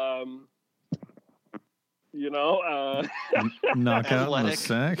 knock out in the Athletic.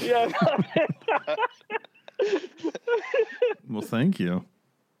 sack. yeah. Well, thank you.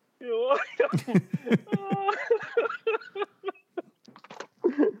 Oh,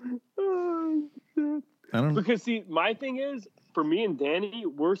 shit. I don't. Because see, my thing is, for me and Danny,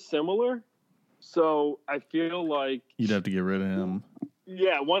 we're similar. So I feel like You'd have to get rid of him.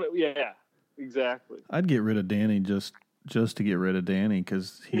 yeah, exactly. I'd get rid of Danny just to get rid of Danny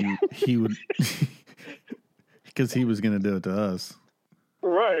because he would because he was going to do it to us.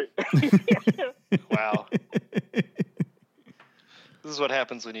 Right. Wow. This is what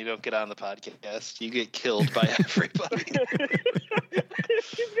happens when you don't get on the podcast. You get killed by everybody.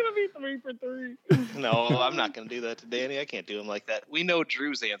 He's gonna be 3 for 3. No, I'm not going to do that to Danny. I can't do him like that. We know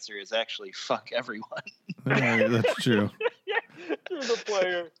Drew's answer is actually fuck everyone. Yeah, that's true. You're the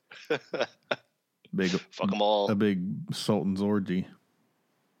player. Fuck them all. A big Sultans orgy.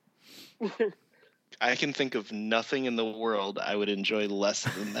 I can think of nothing in the world I would enjoy less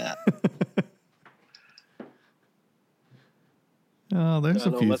than that. Oh, there's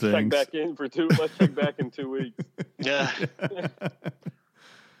a few let's things. Let's check back in 2 weeks. Yeah.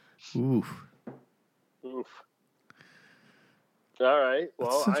 Oof. Oof. All right.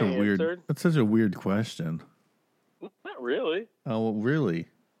 Well, That's such a weird question. Not really. Oh, really?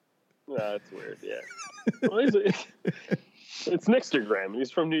 No, that's weird. Yeah. Well, it's Nixtagram.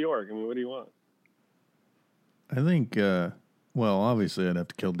 He's from New York. I mean, what do you want? I think. Well, obviously, I'd have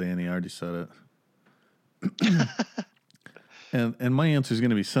to kill Danny. I already said it. And my answer is going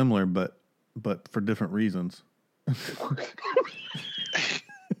to be similar, but for different reasons.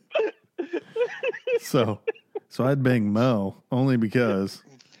 So I'd bang Mo only because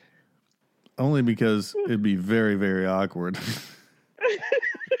it'd be very, very awkward.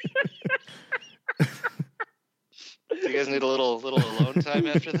 Do you guys need a little alone time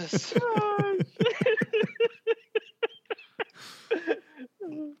after this?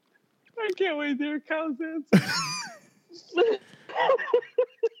 I can't wait to hear Kyle's answer.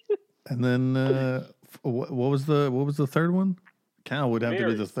 And then what was the third one? Cal would have to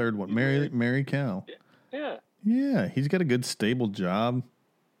be the third one. Marry Cal. Yeah. Yeah, he's got a good stable job.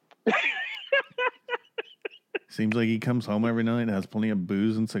 Seems like he comes home every night and has plenty of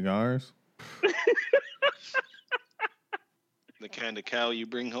booze and cigars. The kind of cow you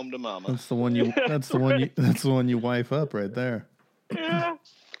bring home to mama. That's the one you wife up right there. Yeah.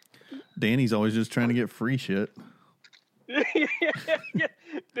 Danny's always just trying to get free shit. Yeah.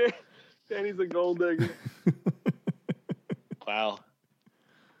 Danny's a gold digger. Wow.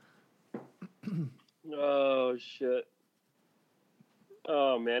 Oh shit.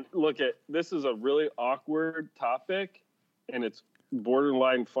 Oh man, this is a really awkward topic, and it's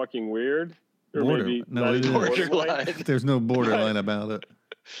borderline fucking weird. Or maybe No, not it even is. Borderline. There's no borderline about it.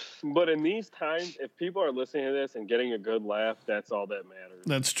 But in these times, if people are listening to this and getting a good laugh, that's all that matters.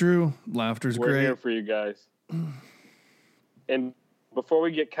 That's true. Laughter's We're great. here for you guys. And before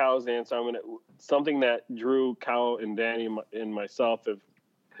we get Kyle's answer, something that Drew, Kyle, and Danny and myself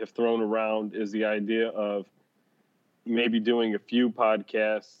have thrown around is the idea of maybe doing a few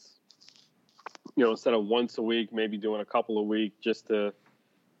podcasts, instead of once a week, maybe doing a couple a week, just to,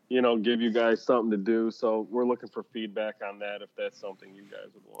 give you guys something to do. So we're looking for feedback on that if that's something you guys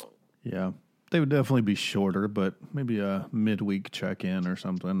would want. Yeah. They would definitely be shorter, but maybe a midweek check-in or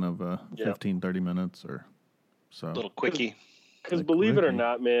something of 15, 30 minutes or so. A little quickie. Because believe it or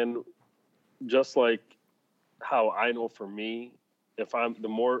not, man, just like how I know for me, the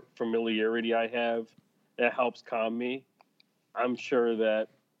more familiarity I have, that helps calm me. I'm sure that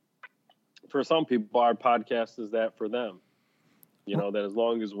for some people, our podcast is that for them. That as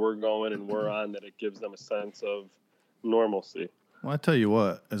long as we're going and we're on, that it gives them a sense of normalcy. Well, I tell you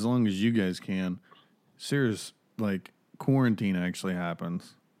what, as long as you guys can, serious, quarantine actually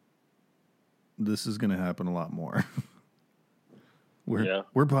happens, this is going to happen a lot more. We're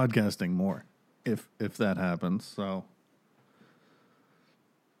podcasting more if that happens. So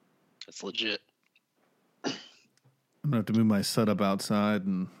That's legit. I'm going to have to move my setup outside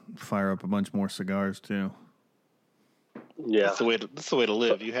and fire up a bunch more cigars too. Yeah. That's the way to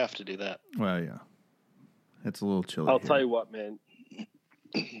live. You have to do that. Well, yeah. It's a little chilly. I'll here. tell you what, man.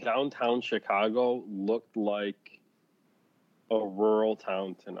 Downtown Chicago looked like a rural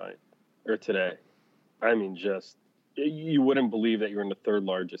town today. I mean, just, you wouldn't believe that you're in the third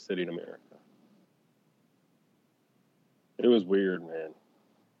largest city in America. It was weird, man.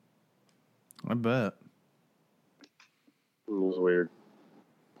 I bet. It was weird.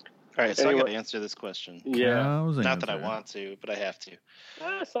 All right, so Anyway. I got to answer this question. Yeah. Not that I want to, but I have to.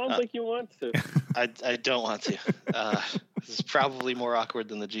 Sounds like you want to. I don't want to. This is probably more awkward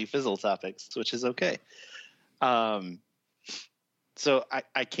than the G Fizzle topics, which is okay. So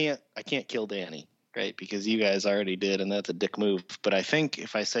I can't kill Danny, right? Because you guys already did, and that's a dick move. But I think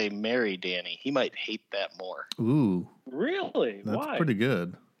if I say marry Danny, he might hate that more. Ooh. Really? That's Why? pretty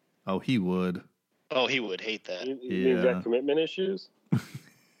good. Oh, he would. Oh, he would hate that. You mean got commitment issues?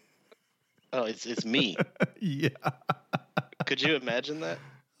 Oh, it's me. Yeah. Could you imagine that?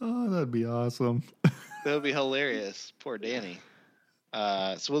 Oh, that'd be awesome. That would be hilarious. Poor Danny.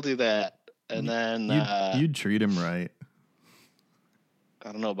 So we'll do that. And then... You'd treat him right.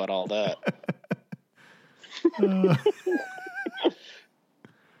 I don't know about all that.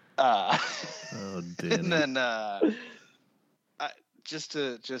 Oh, Danny. And then... just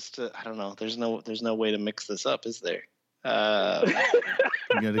to I don't know. There's no way to mix this up, is there?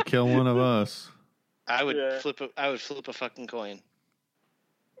 You got to kill one of us. I would flip a fucking coin.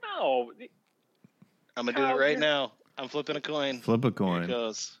 No. I'm gonna do it right now. I'm flipping a coin. Flip a coin.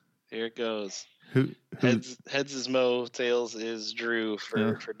 Here it goes. Who Heads is Mo, tails is Drew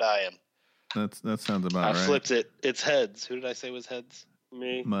for dying. That sounds about right. I flipped it. It's heads. Who did I say was heads?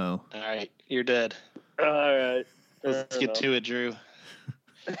 Me. Mo. All right, you're dead. All right. Let's get to it, Drew.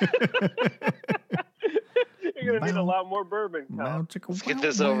 You're gonna need a lot more bourbon. Let's get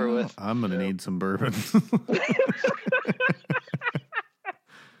this over with. I'm gonna need some bourbon.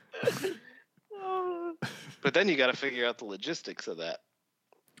 But then you got to figure out the logistics of that.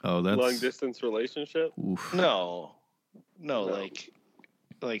 Oh, that's long distance relationship. Oof. No,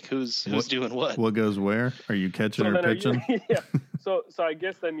 like who's doing what? What goes where? Are you catching or pitching? Yeah. So I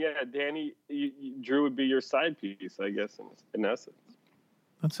guess then Danny, Drew would be your side piece, I guess in essence.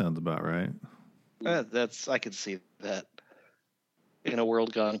 That sounds about right. I could see that in a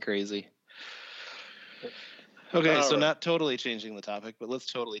world gone crazy. Okay, so not totally changing the topic, but let's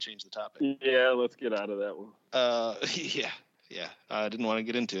totally change the topic. Yeah, let's get out of that one. Yeah. I didn't want to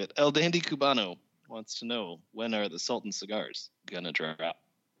get into it. El Dandy Cubano wants to know, when are the Sultan cigars gonna drop?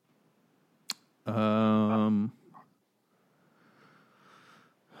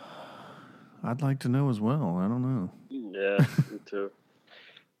 I'd like to know as well. I don't know. Yeah, me too.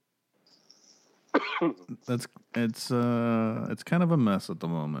 It's kind of a mess at the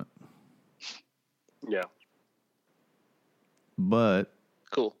moment. Yeah. But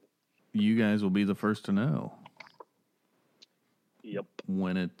cool. You guys will be the first to know. Yep.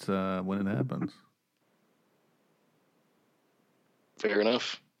 When it happens. Fair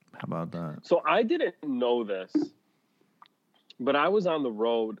enough. How about that? So I didn't know this, but I was on the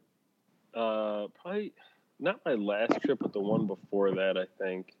road, probably not my last trip, but the one before that, I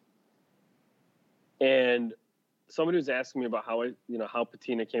think. And somebody was asking me about how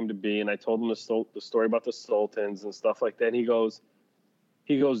patina came to be, and I told him the story about the Sultans and stuff like that. And he goes,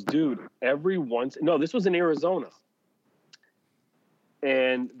 dude, this was in Arizona.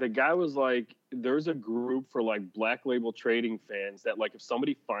 And the guy was like, there's a group for like Black Label Trading fans that like if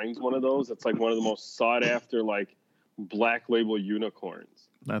somebody finds one of those, it's like one of the most sought after like Black Label unicorns.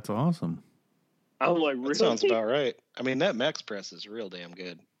 That's awesome. I'm like, really? That sounds about right. I mean, that Max Press is real damn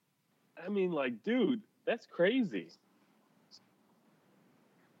good. I mean, like, dude, that's crazy.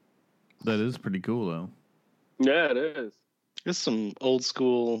 That is pretty cool, though. Yeah, it is. It's some old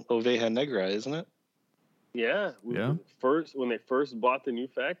school Oveja Negra, isn't it? Yeah. Yeah. When they first bought the new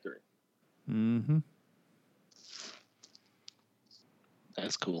factory. Mm-hmm.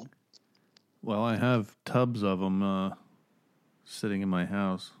 That's cool. Well, I have tubs of them sitting in my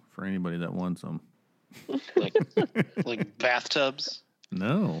house for anybody that wants them. Like bathtubs?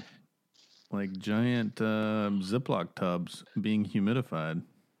 No. Like giant Ziploc tubs being humidified.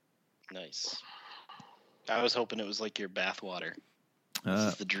 Nice. I was hoping it was like your bath water. This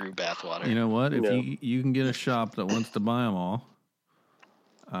is the Drew bath water. You know what? If you can get a shop that wants to buy them all,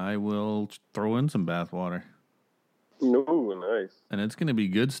 I will throw in some bath water. No, nice. And it's going to be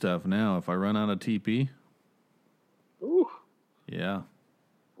good stuff now. If I run out of TP, Ooh, yeah.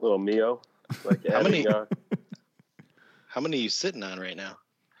 little Mio. Like How many? adding, How many are you sitting on right now?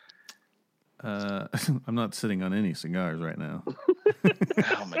 I'm not sitting on any cigars right now.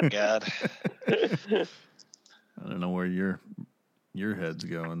 Oh my god. I don't know where your head's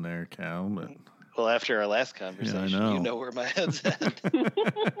going there, Cal, but Well, after our last conversation, Yeah, I know. you know where my head's at.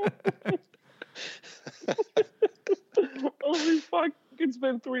 Holy fuck! It's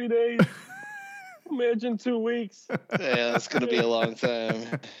been 3 days. Imagine 2 weeks. Yeah, it's gonna be a long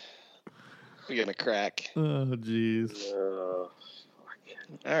time. We're gonna crack. oh jeez.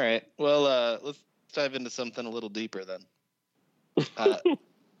 All right. Well, let's dive into something a little deeper then.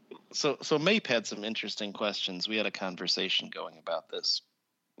 So Mape had some interesting questions. We had a conversation going about this.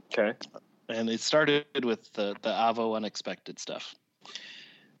 Okay. And it started with the Avo unexpected stuff.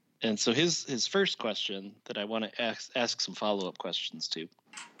 And so his first question that I want to ask some follow-up questions to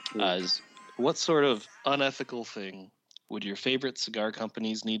is, what sort of unethical thing would your favorite cigar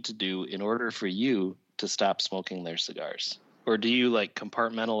companies need to do in order for you to stop smoking their cigars? Or do you like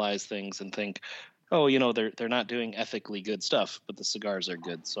compartmentalize things and think, oh, they're not doing ethically good stuff, but the cigars are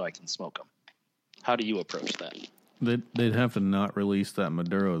good, so I can smoke them? How do you approach that? They'd have to not release that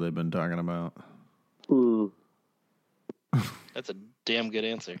Maduro they've been talking about. That's a damn good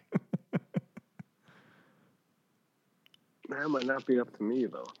answer. That might not be up to me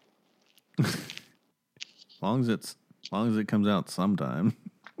though. As long as it comes out sometime.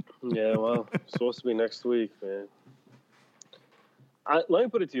 Yeah, well, it's supposed to be next week, man. Let me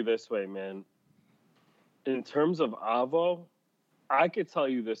put it to you this way, man. In terms of Avo, I could tell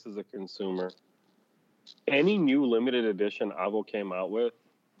you this as a consumer. Any new limited edition Avo came out with,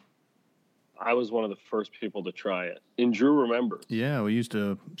 I was one of the first people to try it. And Drew remembers. Yeah, we used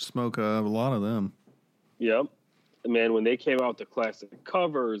to smoke a lot of them. Yep. Man, when they came out with the classic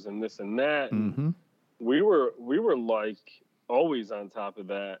covers and this and that, we were like always on top of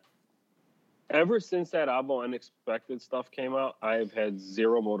that. Ever since that Avo Unexpected stuff came out, I have had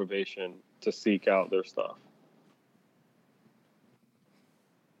zero motivation to seek out their stuff.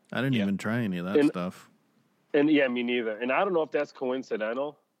 I didn't even try any of that stuff. And yeah, me neither. And I don't know if that's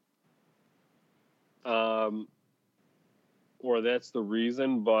coincidental, or that's the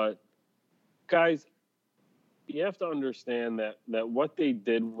reason. But guys, you have to understand that what they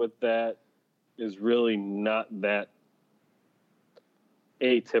did with that is really not that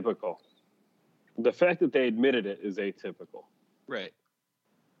atypical. The fact that they admitted it is atypical. Right.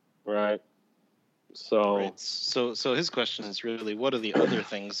 Right. So, Right. So his question is really, what are the other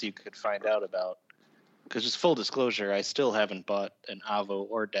things you could find out about? Because just full disclosure, I still haven't bought an Avo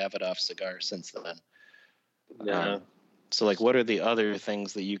or Davidoff cigar since then. yeah. So, like, what are the other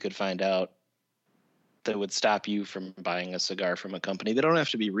things that you could find out that would stop you from buying a cigar from a company? They don't have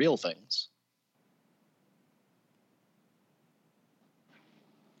to be real things.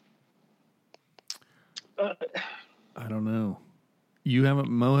 I don't know. You haven't,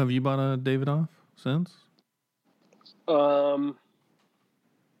 Mo, have you bought a Davidoff since?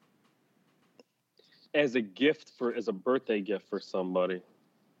 As a birthday gift for somebody,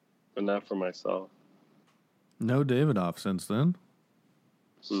 but not for myself. No Davidoff since then.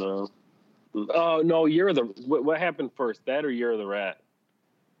 No. Oh no! Year of the what happened first? That or Year of the Rat?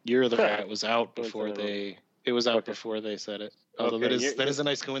 Year of the Rat was out before they. It was out before they said it. Although Okay, that is a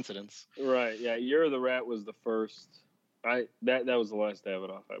nice coincidence. Right. Yeah. Year of the Rat was the first. That was the last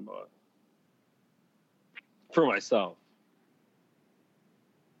Davidoff I bought. for myself.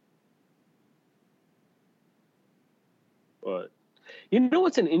 But you know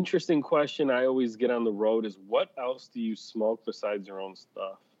what's an interesting question I always get on the road is, what else do you smoke besides your own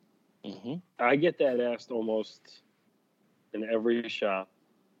stuff? Mm-hmm. I get that asked almost in every shop,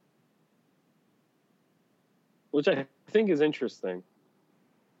 which I think is interesting.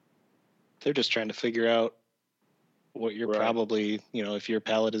 They're just trying to figure out what you're probably, if your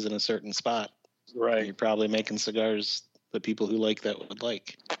palate is in a certain spot, right? You're probably making cigars the people who like that would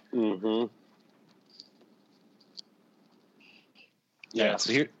like. Mm-hmm. Yeah.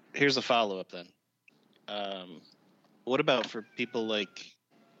 So here's a follow-up then. What about for people like,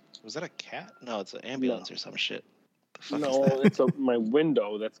 was that a cat? No, it's an ambulance or some shit. The fuck is that? It's my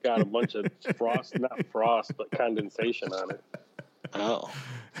window that's got a bunch of frost, not frost, but condensation on it. Oh, all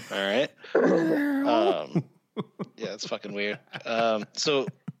right. Yeah, it's fucking weird. So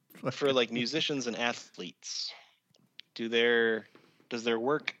for like musicians and athletes, does their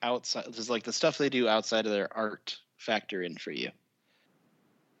work outside, does like the stuff they do outside of their art factor in for you?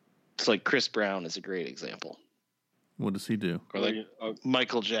 It's like Chris Brown is a great example. What does he do? Or like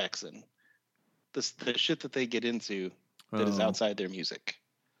Michael Jackson. The shit that they get into that is outside their music.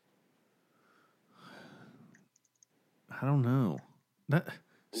 I don't know.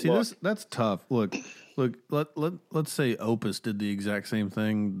 That's tough. Look. Let's say Opus did the exact same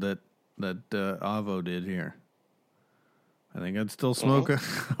thing that Avo did here. I think I'd still smoke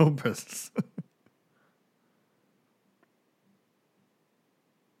Opus.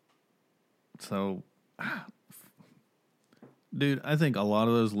 So, dude, I think a lot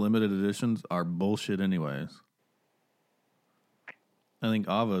of those limited editions are bullshit anyways. I think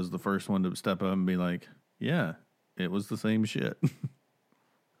Avo's the first one to step up and be like, yeah, it was the same shit.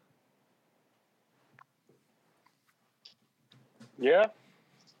 Yeah.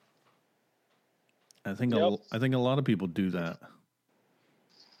 I think a lot of people do that.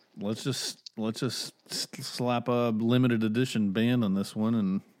 Let's just slap a limited edition band on this one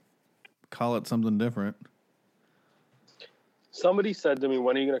and call it something different. Somebody said to me,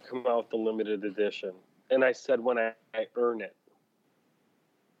 when are you going to come out with the limited edition? And I said, when I earn it.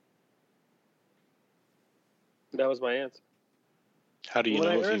 That was my answer. How do you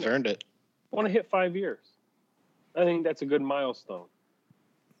know if you've earned it? I want to hit 5 years. I think that's a good milestone.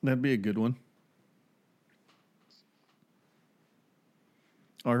 That'd be a good one.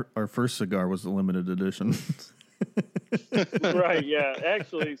 Our first cigar was a limited edition. Right, yeah.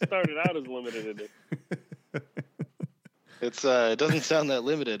 Actually, it started out as limited edition. It doesn't sound that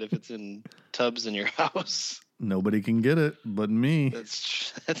limited if it's in tubs in your house. Nobody can get it but me.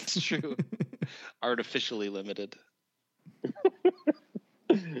 That's true. Artificially limited.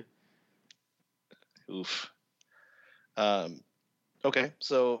 Oof. Okay,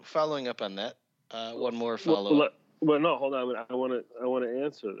 so following up on that, one more follow-up. Well, no, hold on. I want to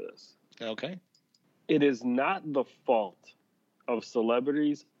answer this. Okay. It is not the fault of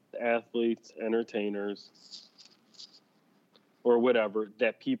celebrities, athletes, entertainers, or whatever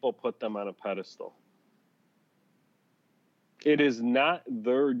that people put them on a pedestal. It is not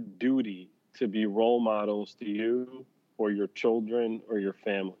their duty to be role models to you or your children or your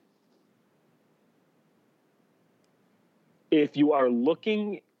family. If you are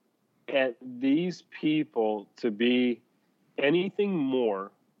looking at these people to be anything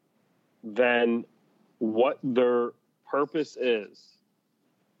more than what their purpose is,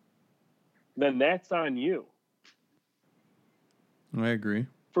 then that's on you. I agree.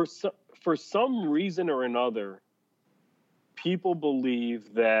 For some reason or another, people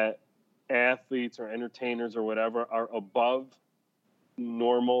believe that athletes or entertainers or whatever are above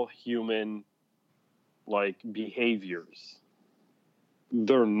normal human behaviors.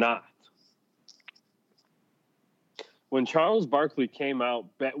 They're not. When Charles Barkley came out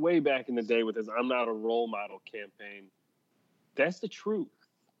way back in the day with his "I'm not a role model" campaign, that's the truth.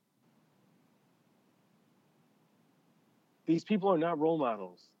 These people are not role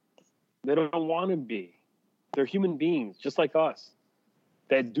models. They don't want to be. They're human beings, just like us,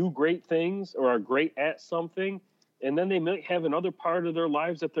 that do great things or are great at something, and then they might have another part of their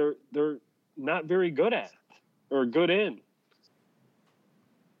lives that they're not very good at or good in.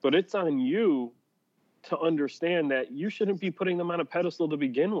 But it's on you to understand that you shouldn't be putting them on a pedestal to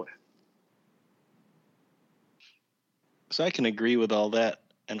begin with. So I can agree with all that,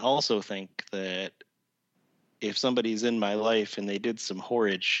 and also think that if somebody's in my life and they did some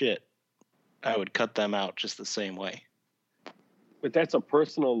horrid shit, I would cut them out just the same way. But that's a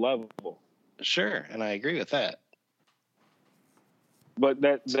personal level. Sure, and I agree with that. But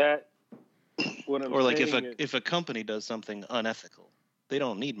that what I'm or like saying if a company does something unethical, they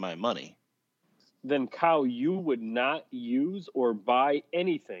don't need my money. then Kyle, you would not use or buy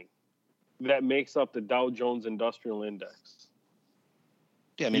anything that makes up the Dow Jones Industrial Index.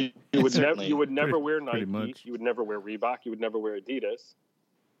 Yeah, I mean, you would never wear pretty Nike. much. You would never wear Reebok. You would never wear Adidas.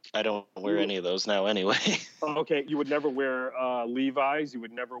 I don't wear any of those now anyway. Okay, you would never wear Levi's. You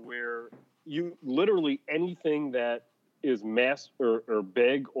would never wear literally anything that is mass or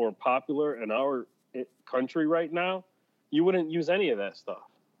big or popular in our country right now. You wouldn't use any of that stuff.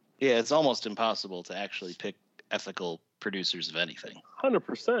 Yeah, it's almost impossible to actually pick ethical producers of anything.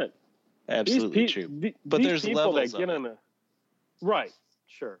 100%. Absolutely true. But there's people levels that get on right,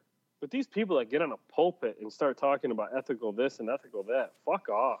 sure. But these people that get on a pulpit and start talking about ethical this and ethical that, fuck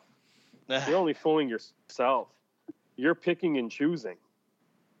off. You're only fooling yourself. You're picking and choosing,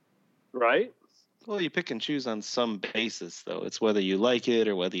 right? Well, you pick and choose on some basis, though. It's whether you like it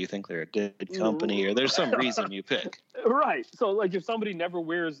or whether you think they're a good company or there's some reason you pick. Right. So, like, if somebody never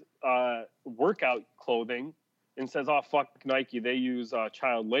wears workout clothing and says, "Oh, fuck Nike, they use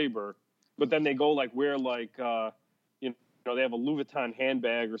child labor," but then they go wear they have a Louis Vuitton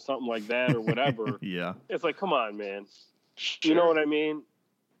handbag or something like that or whatever. Yeah. It's like, come on, man. Sure. You know what I mean?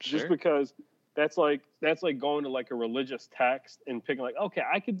 Sure. Just because that's like going to a religious text and picking okay,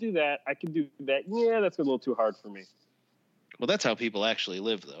 I could do that. I could do that. Yeah, that's a little too hard for me. Well, that's how people actually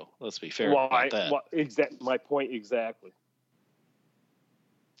live, though. Let's be fair about that. My point exactly.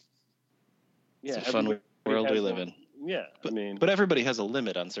 Yeah, it's a fun world we live in. Yeah, but everybody has a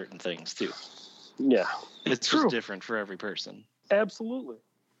limit on certain things too. Yeah, it's just different for every person. Absolutely.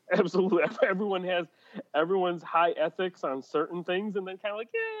 Everyone's high ethics on certain things, and then kind of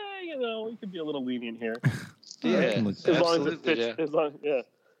we could be a little lenient here. Yeah, absolutely.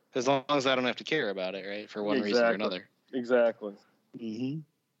 As long as I don't have to care about it, right? For one reason or another. Exactly. Mm-hmm.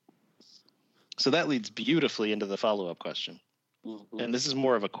 So that leads beautifully into the follow-up question. Mm-hmm. And this is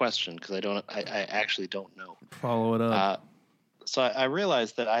more of a question because I actually don't know. Follow it up. So I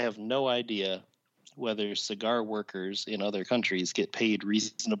realized that I have no idea whether cigar workers in other countries get paid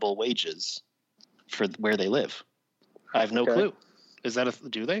reasonable wages for where they live. I have no clue. Is that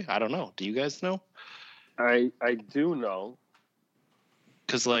do they? I don't know. Do you guys know? I do know.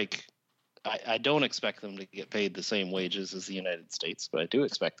 Because I don't expect them to get paid the same wages as the United States, but I do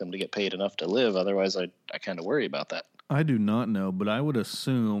expect them to get paid enough to live. Otherwise, I kind of worry about that. I do not know, but I would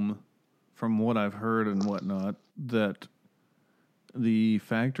assume from what I've heard and whatnot that the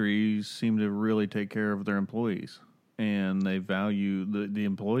factories seem to really take care of their employees, and they value the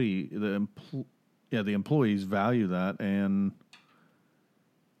employees value that and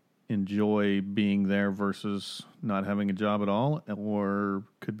enjoy being there versus not having a job at all, or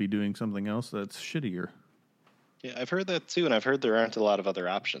could be doing something else that's shittier. Yeah, I've heard that too, and I've heard there aren't a lot of other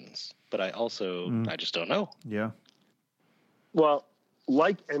options, but I just don't know. Yeah. Well,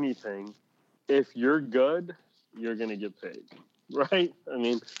 like anything, if you're good, you're going to get paid, right? I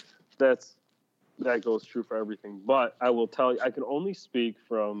mean, that goes true for everything. But I will tell you, I can only speak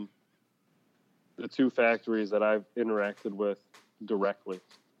from the two factories that I've interacted with directly.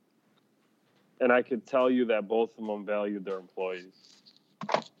 And I could tell you that both of them valued their employees.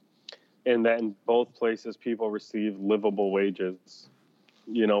 And that in both places, people received livable wages,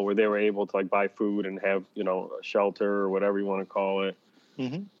 where they were able to buy food and have, a shelter or whatever you want to call it.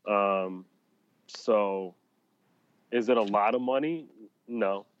 Mm-hmm. So is it a lot of money?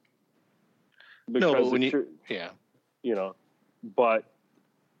 No. Because but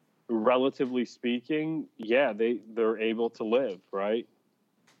relatively speaking, yeah, they're able to live, right?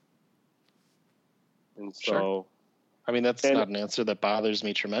 And so, sure. I mean, that's not an answer that bothers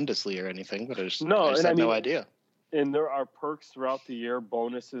me tremendously or anything, but I just have no idea. And there are perks throughout the year,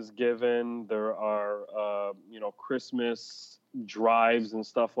 bonuses given. There are, Christmas drives and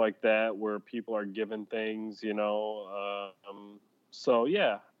stuff like that where people are given things, so,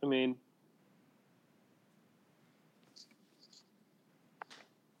 yeah, I mean,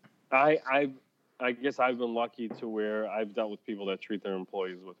 I guess I've been lucky to where I've dealt with people that treat their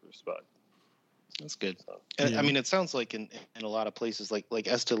employees with respect. That's good. And, I mean, it sounds like in a lot of places, like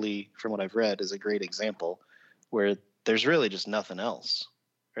Esteli, from what I've read, is a great example where there's really just nothing else,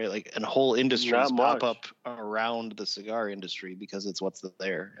 right? And whole industries pop up around the cigar industry because it's what's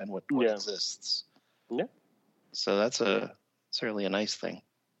there and what exists. Yeah. So that's certainly a nice thing.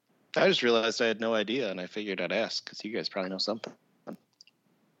 I just realized I had no idea, and I figured I'd ask because you guys probably know something.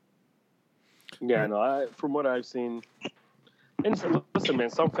 Yeah, no, from what I've seen, and so, listen, man,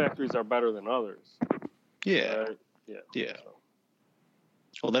 some factories are better than others. Yeah. Right? Yeah. So.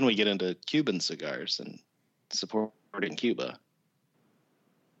 Well, then we get into Cuban cigars and supporting Cuba.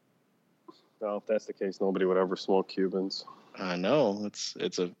 Well, if that's the case, nobody would ever smoke Cubans. I know it's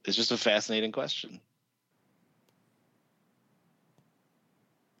just a fascinating question.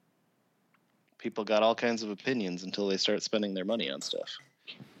 People got all kinds of opinions until they start spending their money on stuff.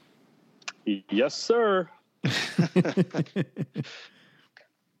 Yes, sir.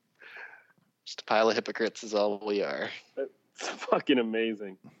 Just a pile of hypocrites is all we are. It's fucking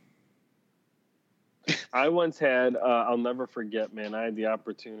amazing. I once had, I'll never forget, man. I had the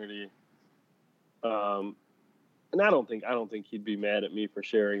opportunity, and I don't think he'd be mad at me for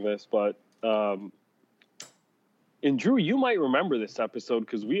sharing this, but, and Drew, you might remember this episode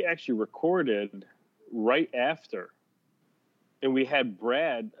because we actually recorded right after, and we had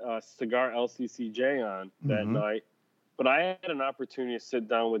Brad, Cigar LCCJ on that night. But I had an opportunity to sit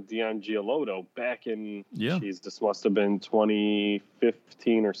down with Dion Giolotto back in, this must have been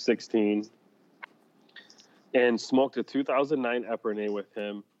 2015 or 16, and smoked a 2009 Epernay with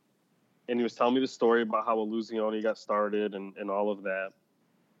him. And he was telling me the story about how Illusione got started and all of that.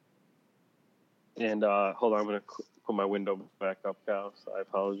 And hold on, I'm going to put my window back up, Cal, so I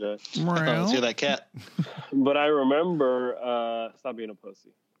apologize. Let's hear that cat. But I remember, stop being a pussy.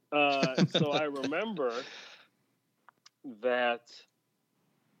 So I remember that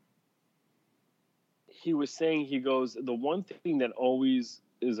he was saying, he goes, the one thing that always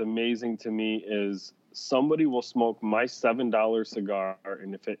is amazing to me is somebody will smoke my $7 cigar,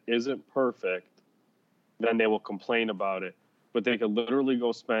 and if it isn't perfect, then they will complain about it. But they could literally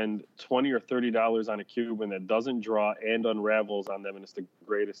go spend $20 or $30 on a Cuban that doesn't draw and unravels on them, and it's the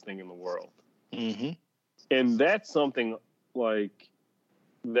greatest thing in the world. Mm-hmm. And that's something like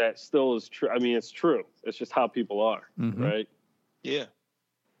that still is true. I mean, it's true. It's just how people are, right? Yeah.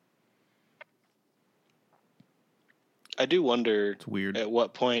 I do wonder it's weird. At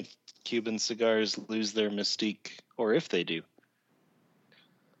what point Cuban cigars lose their mystique, or if they do.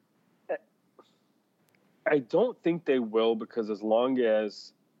 I don't think they will, because as long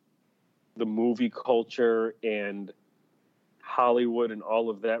as the movie culture and Hollywood and all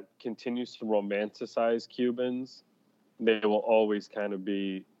of that continues to romanticize Cubans, they will always kind of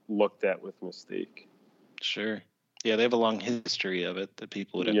be looked at with mystique. Sure. Yeah, they have a long history of it that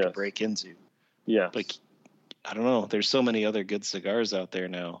people would have to break into. Yeah. Like, I don't know. There's so many other good cigars out there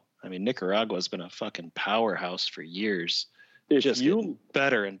now. I mean, Nicaragua's been a fucking powerhouse for years. Just getting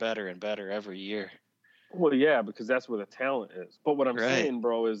better and better and better every year. Well, yeah, because that's where the talent is. But what I'm saying,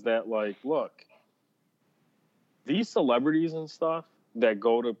 bro, is that, like, look, these celebrities and stuff that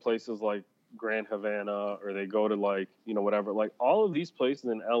go to places like Grand Havana, or they go to, like, you know, whatever, like, all of these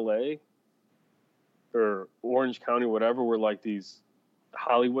places in LA or Orange County, whatever, where, like, these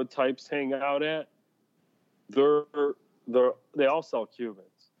Hollywood types hang out at, they all sell Cubans.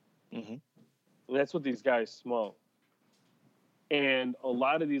 Mm-hmm. And that's what these guys smoke. And a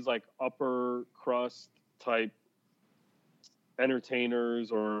lot of these, like, upper crust type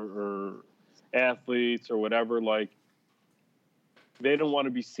entertainers or athletes or whatever, like, they don't want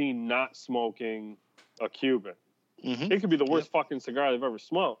to be seen not smoking a Cuban. Mm-hmm. It could be the worst fucking cigar they've ever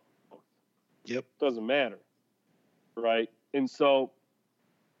smoked. Yep. Doesn't matter. Right? And so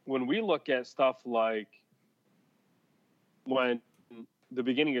when we look at stuff like when the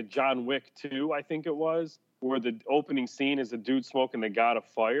beginning of John Wick 2, I think it was, where the opening scene is a dude smoking the God of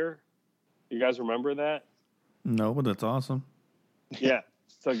Fire. You guys remember that? No, but that's awesome. Yeah.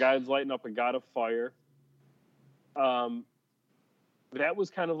 So a guy's lighting up a God of Fire. That was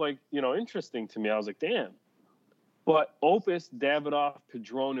kind of like, you know, interesting to me. I was like, damn. But Opus, Davidoff,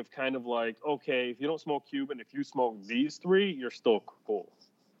 Padron have kind of like, okay, if you don't smoke Cuban, if you smoke these three, you're still cool.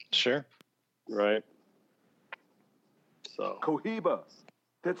 Sure. Right? So. Cohiba.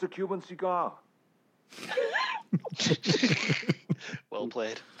 That's a Cuban cigar. Well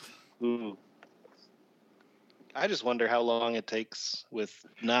played. Mm. I just wonder how long it takes with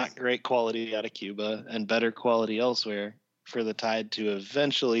not great quality out of Cuba and better quality elsewhere for the tide to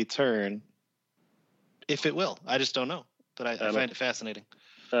eventually turn, if it will. I just don't know. But I find it fascinating.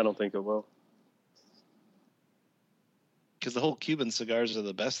 I don't think it will. Because the whole Cuban cigars are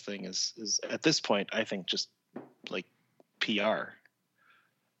the best thing is at this point, I think, just like PR.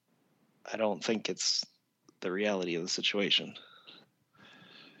 I don't think it's the reality of the situation.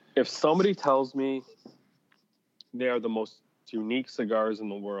 If somebody tells me they are the most unique cigars in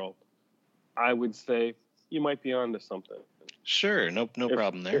the world, I would say you might be onto something. Sure, no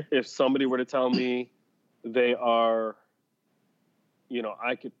problem there. If somebody were to tell me they are, you know,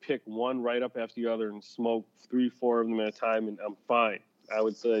 I could pick one right up after the other and smoke 3-4 of them at a time and I'm fine, I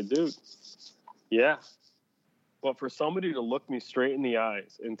would say, dude, yeah. But for somebody to look me straight in the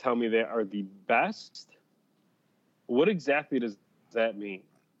eyes and tell me they are the best, what exactly does that mean?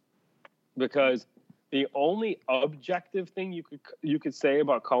 Because The only objective thing you could say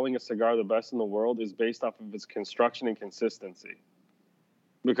about calling a cigar the best in the world is based off of its construction and consistency,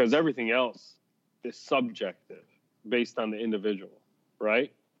 because everything else is subjective based on the individual,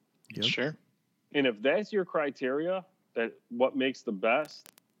 right? Yep. Sure. And if that's your criteria, that what makes the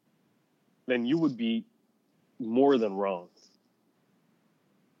best, then you would be more than wrong.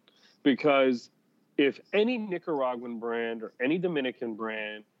 Because if any Nicaraguan brand or any Dominican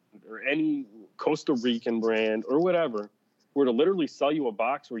brand or any Costa Rican brand or whatever were to literally sell you a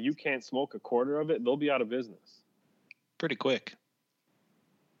box where you can't smoke a quarter of it, they'll be out of business. Pretty quick.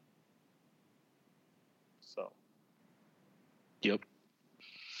 So. Yep.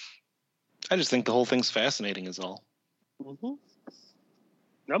 I just think the whole thing's fascinating is all. Mm-hmm.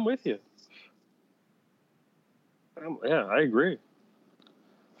 I'm with you. Yeah, I agree.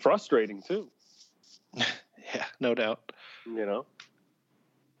 Frustrating, too. Yeah, no doubt. You know?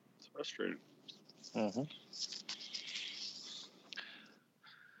 It's frustrating. Mm-hmm.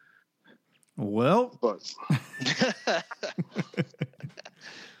 Well, But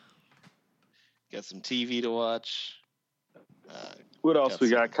got some TV to watch. what else we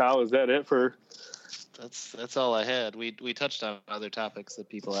got, Kyle? Is that it for... That's all I had. We touched on other topics that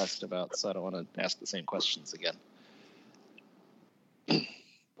people asked about, so I don't want to ask the same questions again.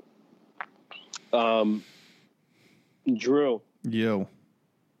 Drew, yo,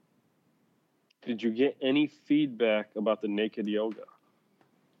 did you get any feedback about the naked yoga?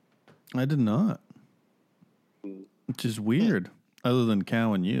 I did not. Which is weird, other than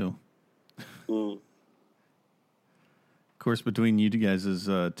Cow and you. Mm. Of course, between you guys'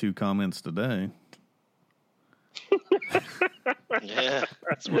 two comments today. Yeah,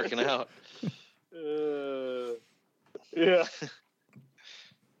 it's working out. Yeah.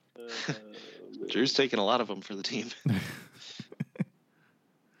 Drew's taking a lot of them for the team.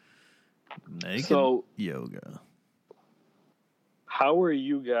 Naked yoga. How are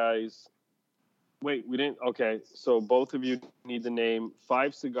you guys? Wait, we didn't. Okay, so both of you need to name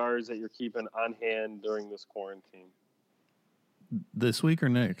 5 cigars that you're keeping on hand during this quarantine. This week or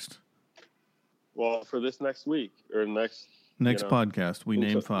next? Well, for this next week or next podcast, we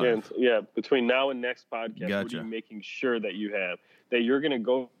name 5. Yeah, between now and next podcast, Gotcha. what are you making sure that you have? That you're going to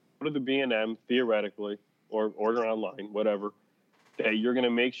go to the B&M, theoretically, or order online, whatever, that you're going to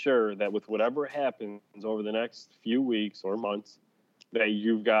make sure that with whatever happens over the next few weeks or months, that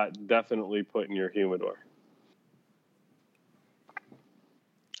you've got definitely put in your humidor.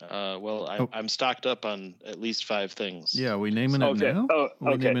 I'm stocked up on at least 5 things. Yeah, are we naming it now? Okay.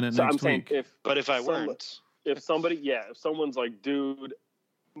 Naming it so next I'm saying week? if someone's like, dude,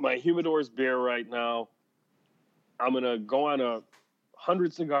 my humidor's bare right now, I'm going to go on a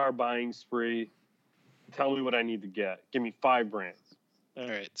 100 cigar buying spree. Tell me what I need to get. Give me 5 brands. All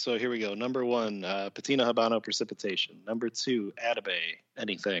right, so here we go. Number 1, Patina Habano Precipitation. Number 2, Atabay,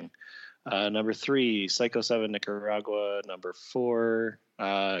 anything. Number 3, Psycho 7 Nicaragua. Number 4,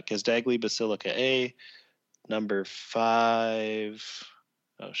 Casdagli Basilica A. Number 5,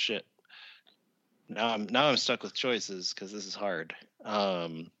 oh shit. Now I'm stuck with choices because this is hard. All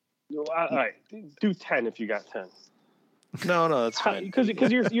right, do 10 if you got 10. No, that's fine. Because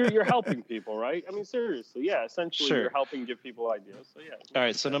you're helping people, right? I mean, seriously, yeah. Essentially, Sure. You're helping give people ideas. So yeah. All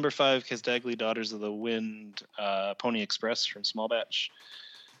right, so number 5, Casdagli Daughters of the Wind, Pony Express from Small Batch.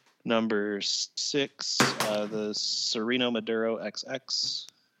 Number 6, the Sereno Maduro XX.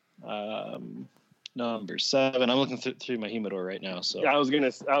 Number 7, I'm looking through my humidor right now. So yeah, I was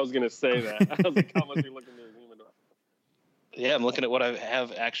gonna say that. I was like, how much are you looking at the humidor? Yeah, I'm looking at what I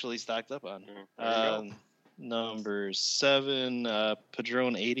have actually stocked up on. There you go. Number 7,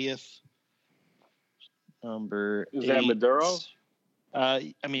 Padron 80th. Number 8. Is that Maduro?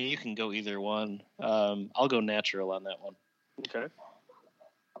 I mean, you can go either one. I'll go natural on that one. Okay.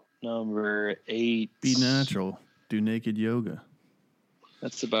 Number 8. Be natural. Do naked yoga.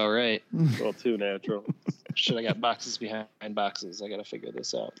 That's about right. Well, too natural. Shit, I got boxes behind boxes. I got to figure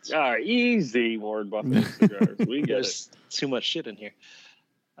this out. All right, easy, Warren Buffett cigars. We get There's too much shit in here.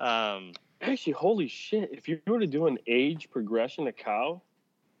 Actually, holy shit! If you were to do an age progression of Cow,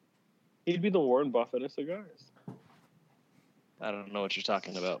 he'd be the Warren Buffett of cigars. I don't know what you're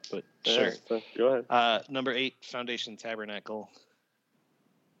talking about, but Yeah, sure. so go ahead. Number 8, Foundation Tabernacle.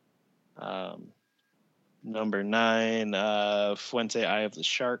 Number 9, Fuente Eye of the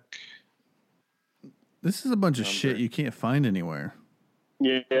Shark. This is a bunch of shit you can't find anywhere.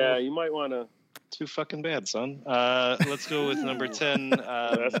 Yeah, you might want to. Too fucking bad, son. Let's go with number 10.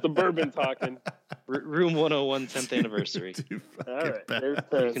 That's the bourbon talking. Room 101, 10th anniversary. All right, there's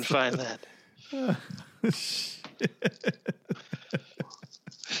You 10. can find that.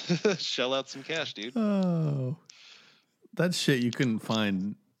 Shell out some cash, dude. Oh, that shit you couldn't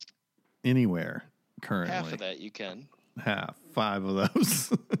find anywhere currently. Half of that you can. Half. 5 of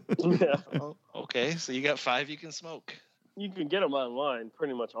those. Yeah. Oh, okay, so you got 5 you can smoke. You can get them online,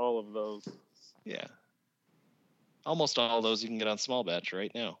 pretty much all of those. Yeah. Almost all of those you can get on small batch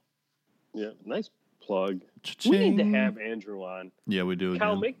right now. Yeah, nice plug. Cha-ching. We need to have Andrew on. Yeah, we do.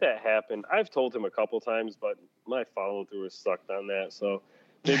 Cal, Again. make that happen. I've told him a couple times, but my follow-through is sucked on that. So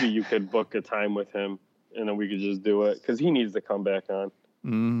maybe you could book a time with him, and then we could just do it, because he needs to come back on.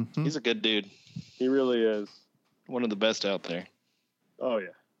 Mm-hmm. He's a good dude. He really is. One of the best out there. Oh, yeah.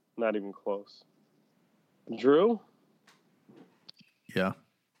 Not even close. Drew? Yeah.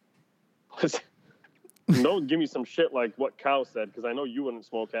 Don't give me some shit like what Cal said, because I know you wouldn't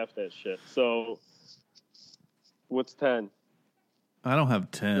smoke half that shit. So, what's 10? I don't have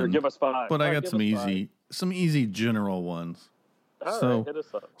 10. Or give us 5. But All I right, got give some us 5. easy general ones. All So- right, hit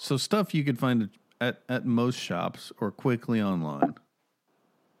us up. So stuff you could find at most shops or quickly online.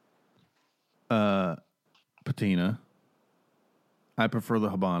 Patina. I prefer the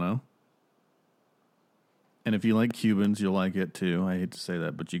Habano. And if you like Cubans, you'll like it too. I hate to say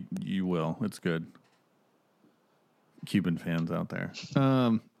that, but you will. It's good. Cuban fans out there.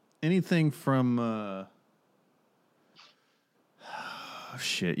 Anything from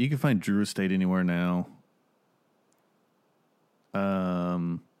shit, you can find Drew Estate anywhere now.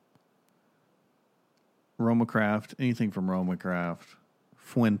 Roma Craft, anything from Roma Craft.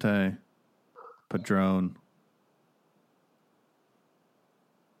 Fuente, Padron.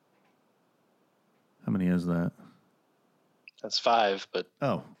 How many is that? That's 5, but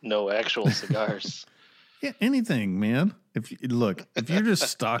Oh, no actual cigars. yeah, anything, man. If you're just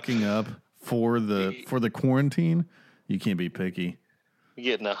stocking up for the quarantine, you can't be picky. You're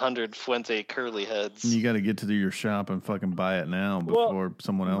getting 100 Fuente curly heads. You got to get to your shop and fucking buy it now before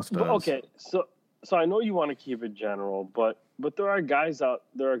someone else does. Okay, so I know you want to keep it general, but there are guys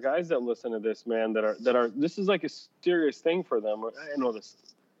that listen to this, man, that are this is like a serious thing for them. I know this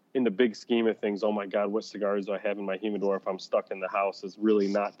in the big scheme of things. Oh my God, what cigars do I have in my humidor if I'm stuck in the house is really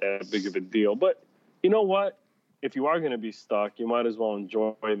not that big of a deal. But you know what? If you are going to be stuck, you might as well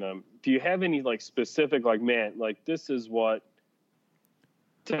enjoy them. Do you have any like specific, like, man, like this is what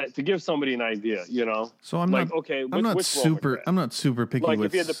to give somebody an idea, you know? So I'm like, not okay, I'm not which super Roma Craft? I'm not super picky Like with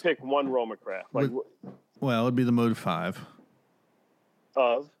if you had to pick one Roma Craft, like well, it'd be the Mode 5.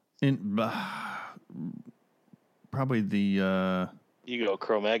 of Probably the You go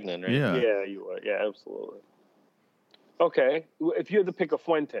Cro-Magnon, right? yeah. yeah, you would, yeah, absolutely. Okay, if you had to pick a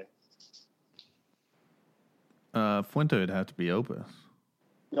Fuente, Fuente would have to be Opus.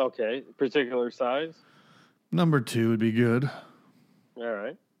 okay, particular size, Number 2 would be good. all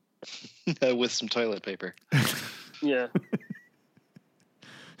right, With some toilet paper. yeah.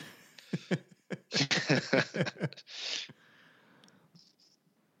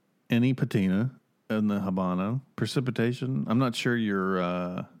 Any patina in the Habano. Precipitation. I'm not sure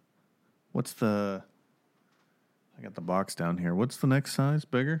your what's the I got the box down here. What's the next size?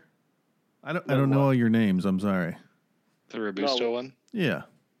 Bigger? I don't know all your names. I'm sorry. The Robusto No. one? Yeah.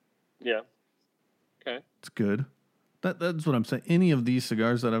 It's good. That's what I'm saying. Any of these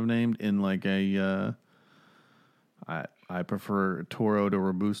cigars that I've named in like a I prefer Toro to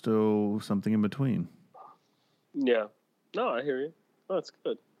Robusto, something in between. Yeah. No, I hear you. Oh, that's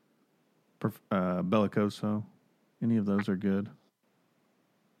good. Bellicoso. Any of those are good.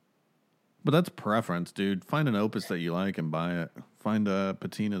 But that's preference, dude. Find an Opus that you like and buy it. Find a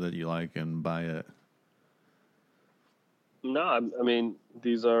patina that you like and buy it. No, I mean,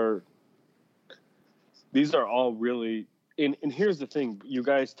 these are all really, and here's the thing. You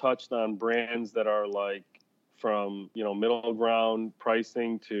guys touched on brands that are like from, you know, middle ground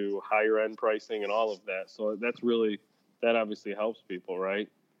pricing to higher end pricing and all of that. So that obviously helps people, right?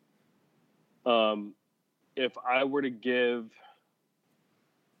 If I were to give,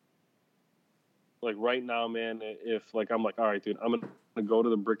 like right now, man, if like, I'm like, all right, dude, I'm going to go to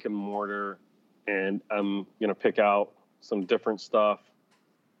the brick and mortar and I'm going to pick out some different stuff,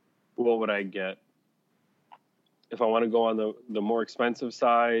 what would I get? If I want to go on the more expensive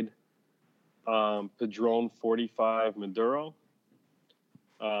side, Padron 45 Maduro,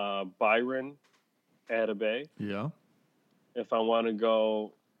 Byron Atabay. Yeah. If I want to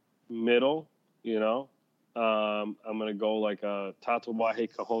go middle, you know, I'm going to go like a Tatuaje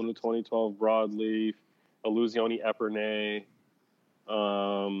Cajonu 2012 Broadleaf, Illusione Epernay,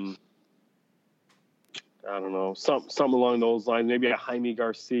 I don't know, something along those lines. Maybe a Jaime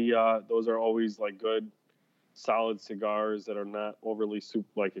Garcia. Those are always like good, solid cigars that are not overly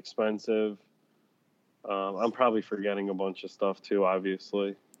expensive. I'm probably forgetting a bunch of stuff too,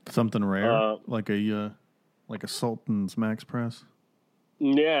 obviously. Something rare, like a Sultans Max Press.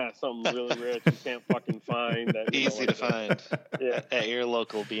 Yeah, something really rare that you can't fucking find. That, Easy to find. Yeah. At your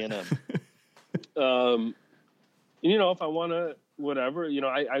local B&M. If I want to, whatever,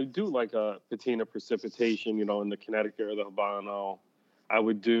 I do like a patina precipitation, in the Connecticut or the Habano. I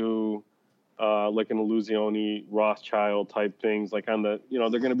would do like an Illusione Rothschild type things, like on the, they're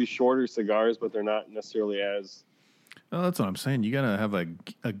going to be shorter cigars, but they're not necessarily as. Oh, that's what I'm saying. You got to have a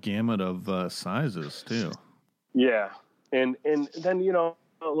gamut of sizes too. Yeah. And then,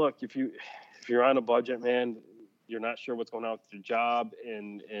 look, if you're on a budget, man, you're not sure what's going on with your job,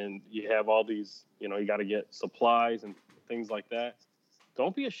 and you have all these, you got to get supplies and things like that.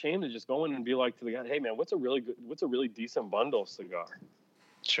 Don't be ashamed to just go in and be like to the guy, hey man, what's a really decent bundle cigar?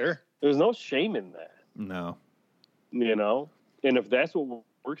 Sure. There's no shame in that. No. And if that's what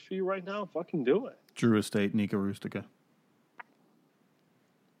works for you right now, fucking do it. Drew Estate, Nica Rustica.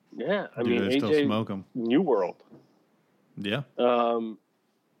 Yeah, I Do mean, they still AJ, smoke them? New World. Yeah. Although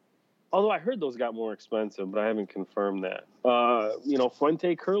I heard those got more expensive, but I haven't confirmed that.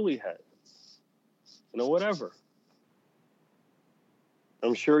 Fuente Curly Head. Whatever.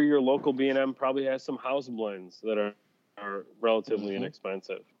 I'm sure your local B&M probably has some house blends that are relatively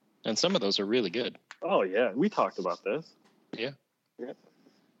inexpensive. And some of those are really good. Oh, yeah. We talked about this. Yeah. Yeah.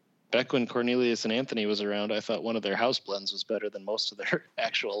 Back when Cornelius and Anthony was around, I thought one of their house blends was better than most of their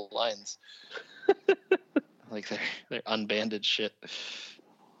actual lines. Like their unbanded shit.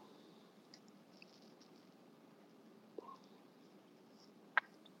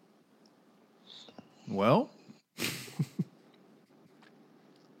 Well.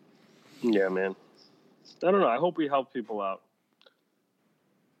 Yeah, man. I don't know. I hope we help people out.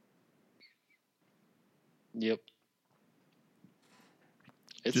 Yep.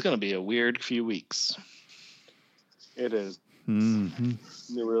 It's going to be a weird few weeks. It is. Mm-hmm.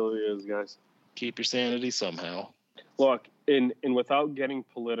 It really is, guys. Keep your sanity somehow. Look, and without getting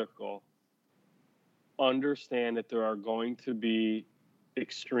political, understand that there are going to be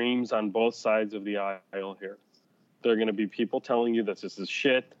extremes on both sides of the aisle here. There are going to be people telling you that this is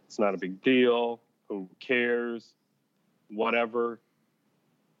shit, it's not a big deal, who cares, whatever.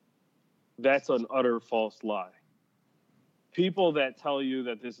 That's an utter false lie. People that tell you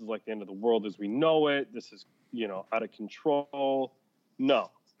that this is like the end of the world as we know it, this is, out of control. No,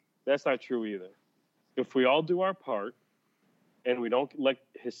 that's not true either. If we all do our part and we don't let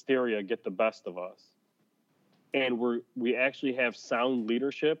hysteria get the best of us, and we actually have sound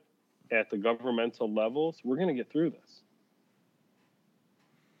leadership at the governmental levels, we're going to get through this.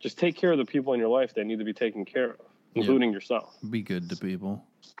 Just take care of the people in your life that need to be taken care of, including yourself. Be good to people.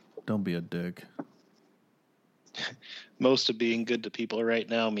 Don't be a dick. Most of being good to people right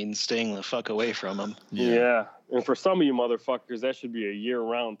now means staying the fuck away from them. Yeah. And for some of you motherfuckers, that should be a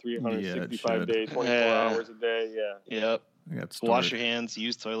year-round, 365 days, 24 hours a day. Yeah. Yep. I Wash your hands,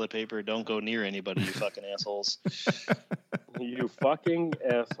 use toilet paper, don't go near anybody, you fucking assholes. You fucking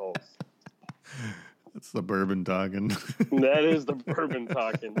assholes. That's the bourbon talking. That is the bourbon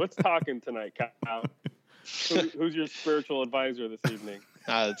talking. What's talking tonight, Kyle? Who's your spiritual advisor this evening?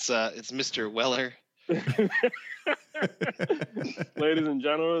 It's Mr. Weller. Ladies and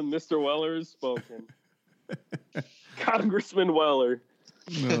gentlemen, Mr. Weller is spoken. Congressman Weller.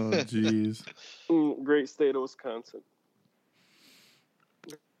 Oh, jeez. Great state of Wisconsin.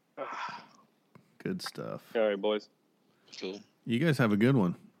 Good stuff. All right, boys. Cool. You guys have a good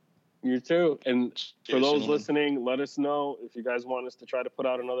one. You too. And for Cheers, those gentlemen. listening, let us know if you guys want us to try to put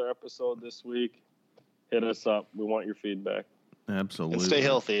out another episode this week. Hit us up. We want your feedback. Absolutely. And stay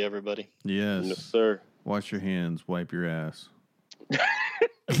healthy, everybody. Yes. Yes, sir. Wash your hands. Wipe your ass.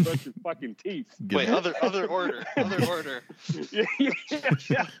 Brush your fucking teeth. Wait, other order. Other order.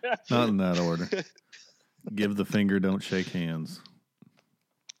 Yeah. Not in that order. Give the finger, don't shake hands.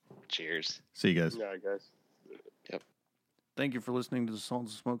 Cheers. See you guys. All right, guys. Yep. Thank you for listening to the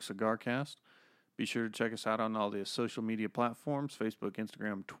Sultans of Smoke Cigar Cast. Be sure to check us out on all the social media platforms, Facebook,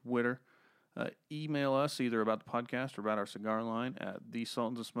 Instagram, Twitter. Email us either about the podcast or about our cigar line at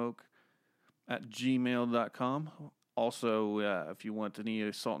thesultansofsmoke@gmail.com. Also, if you want any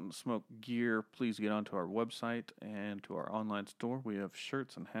Sultan Smoke gear, please get onto our website and to our online store. We have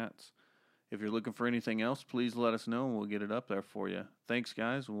shirts and hats. If you're looking for anything else, please let us know and we'll get it up there for you. Thanks,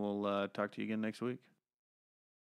 guys. We'll talk to you again next week.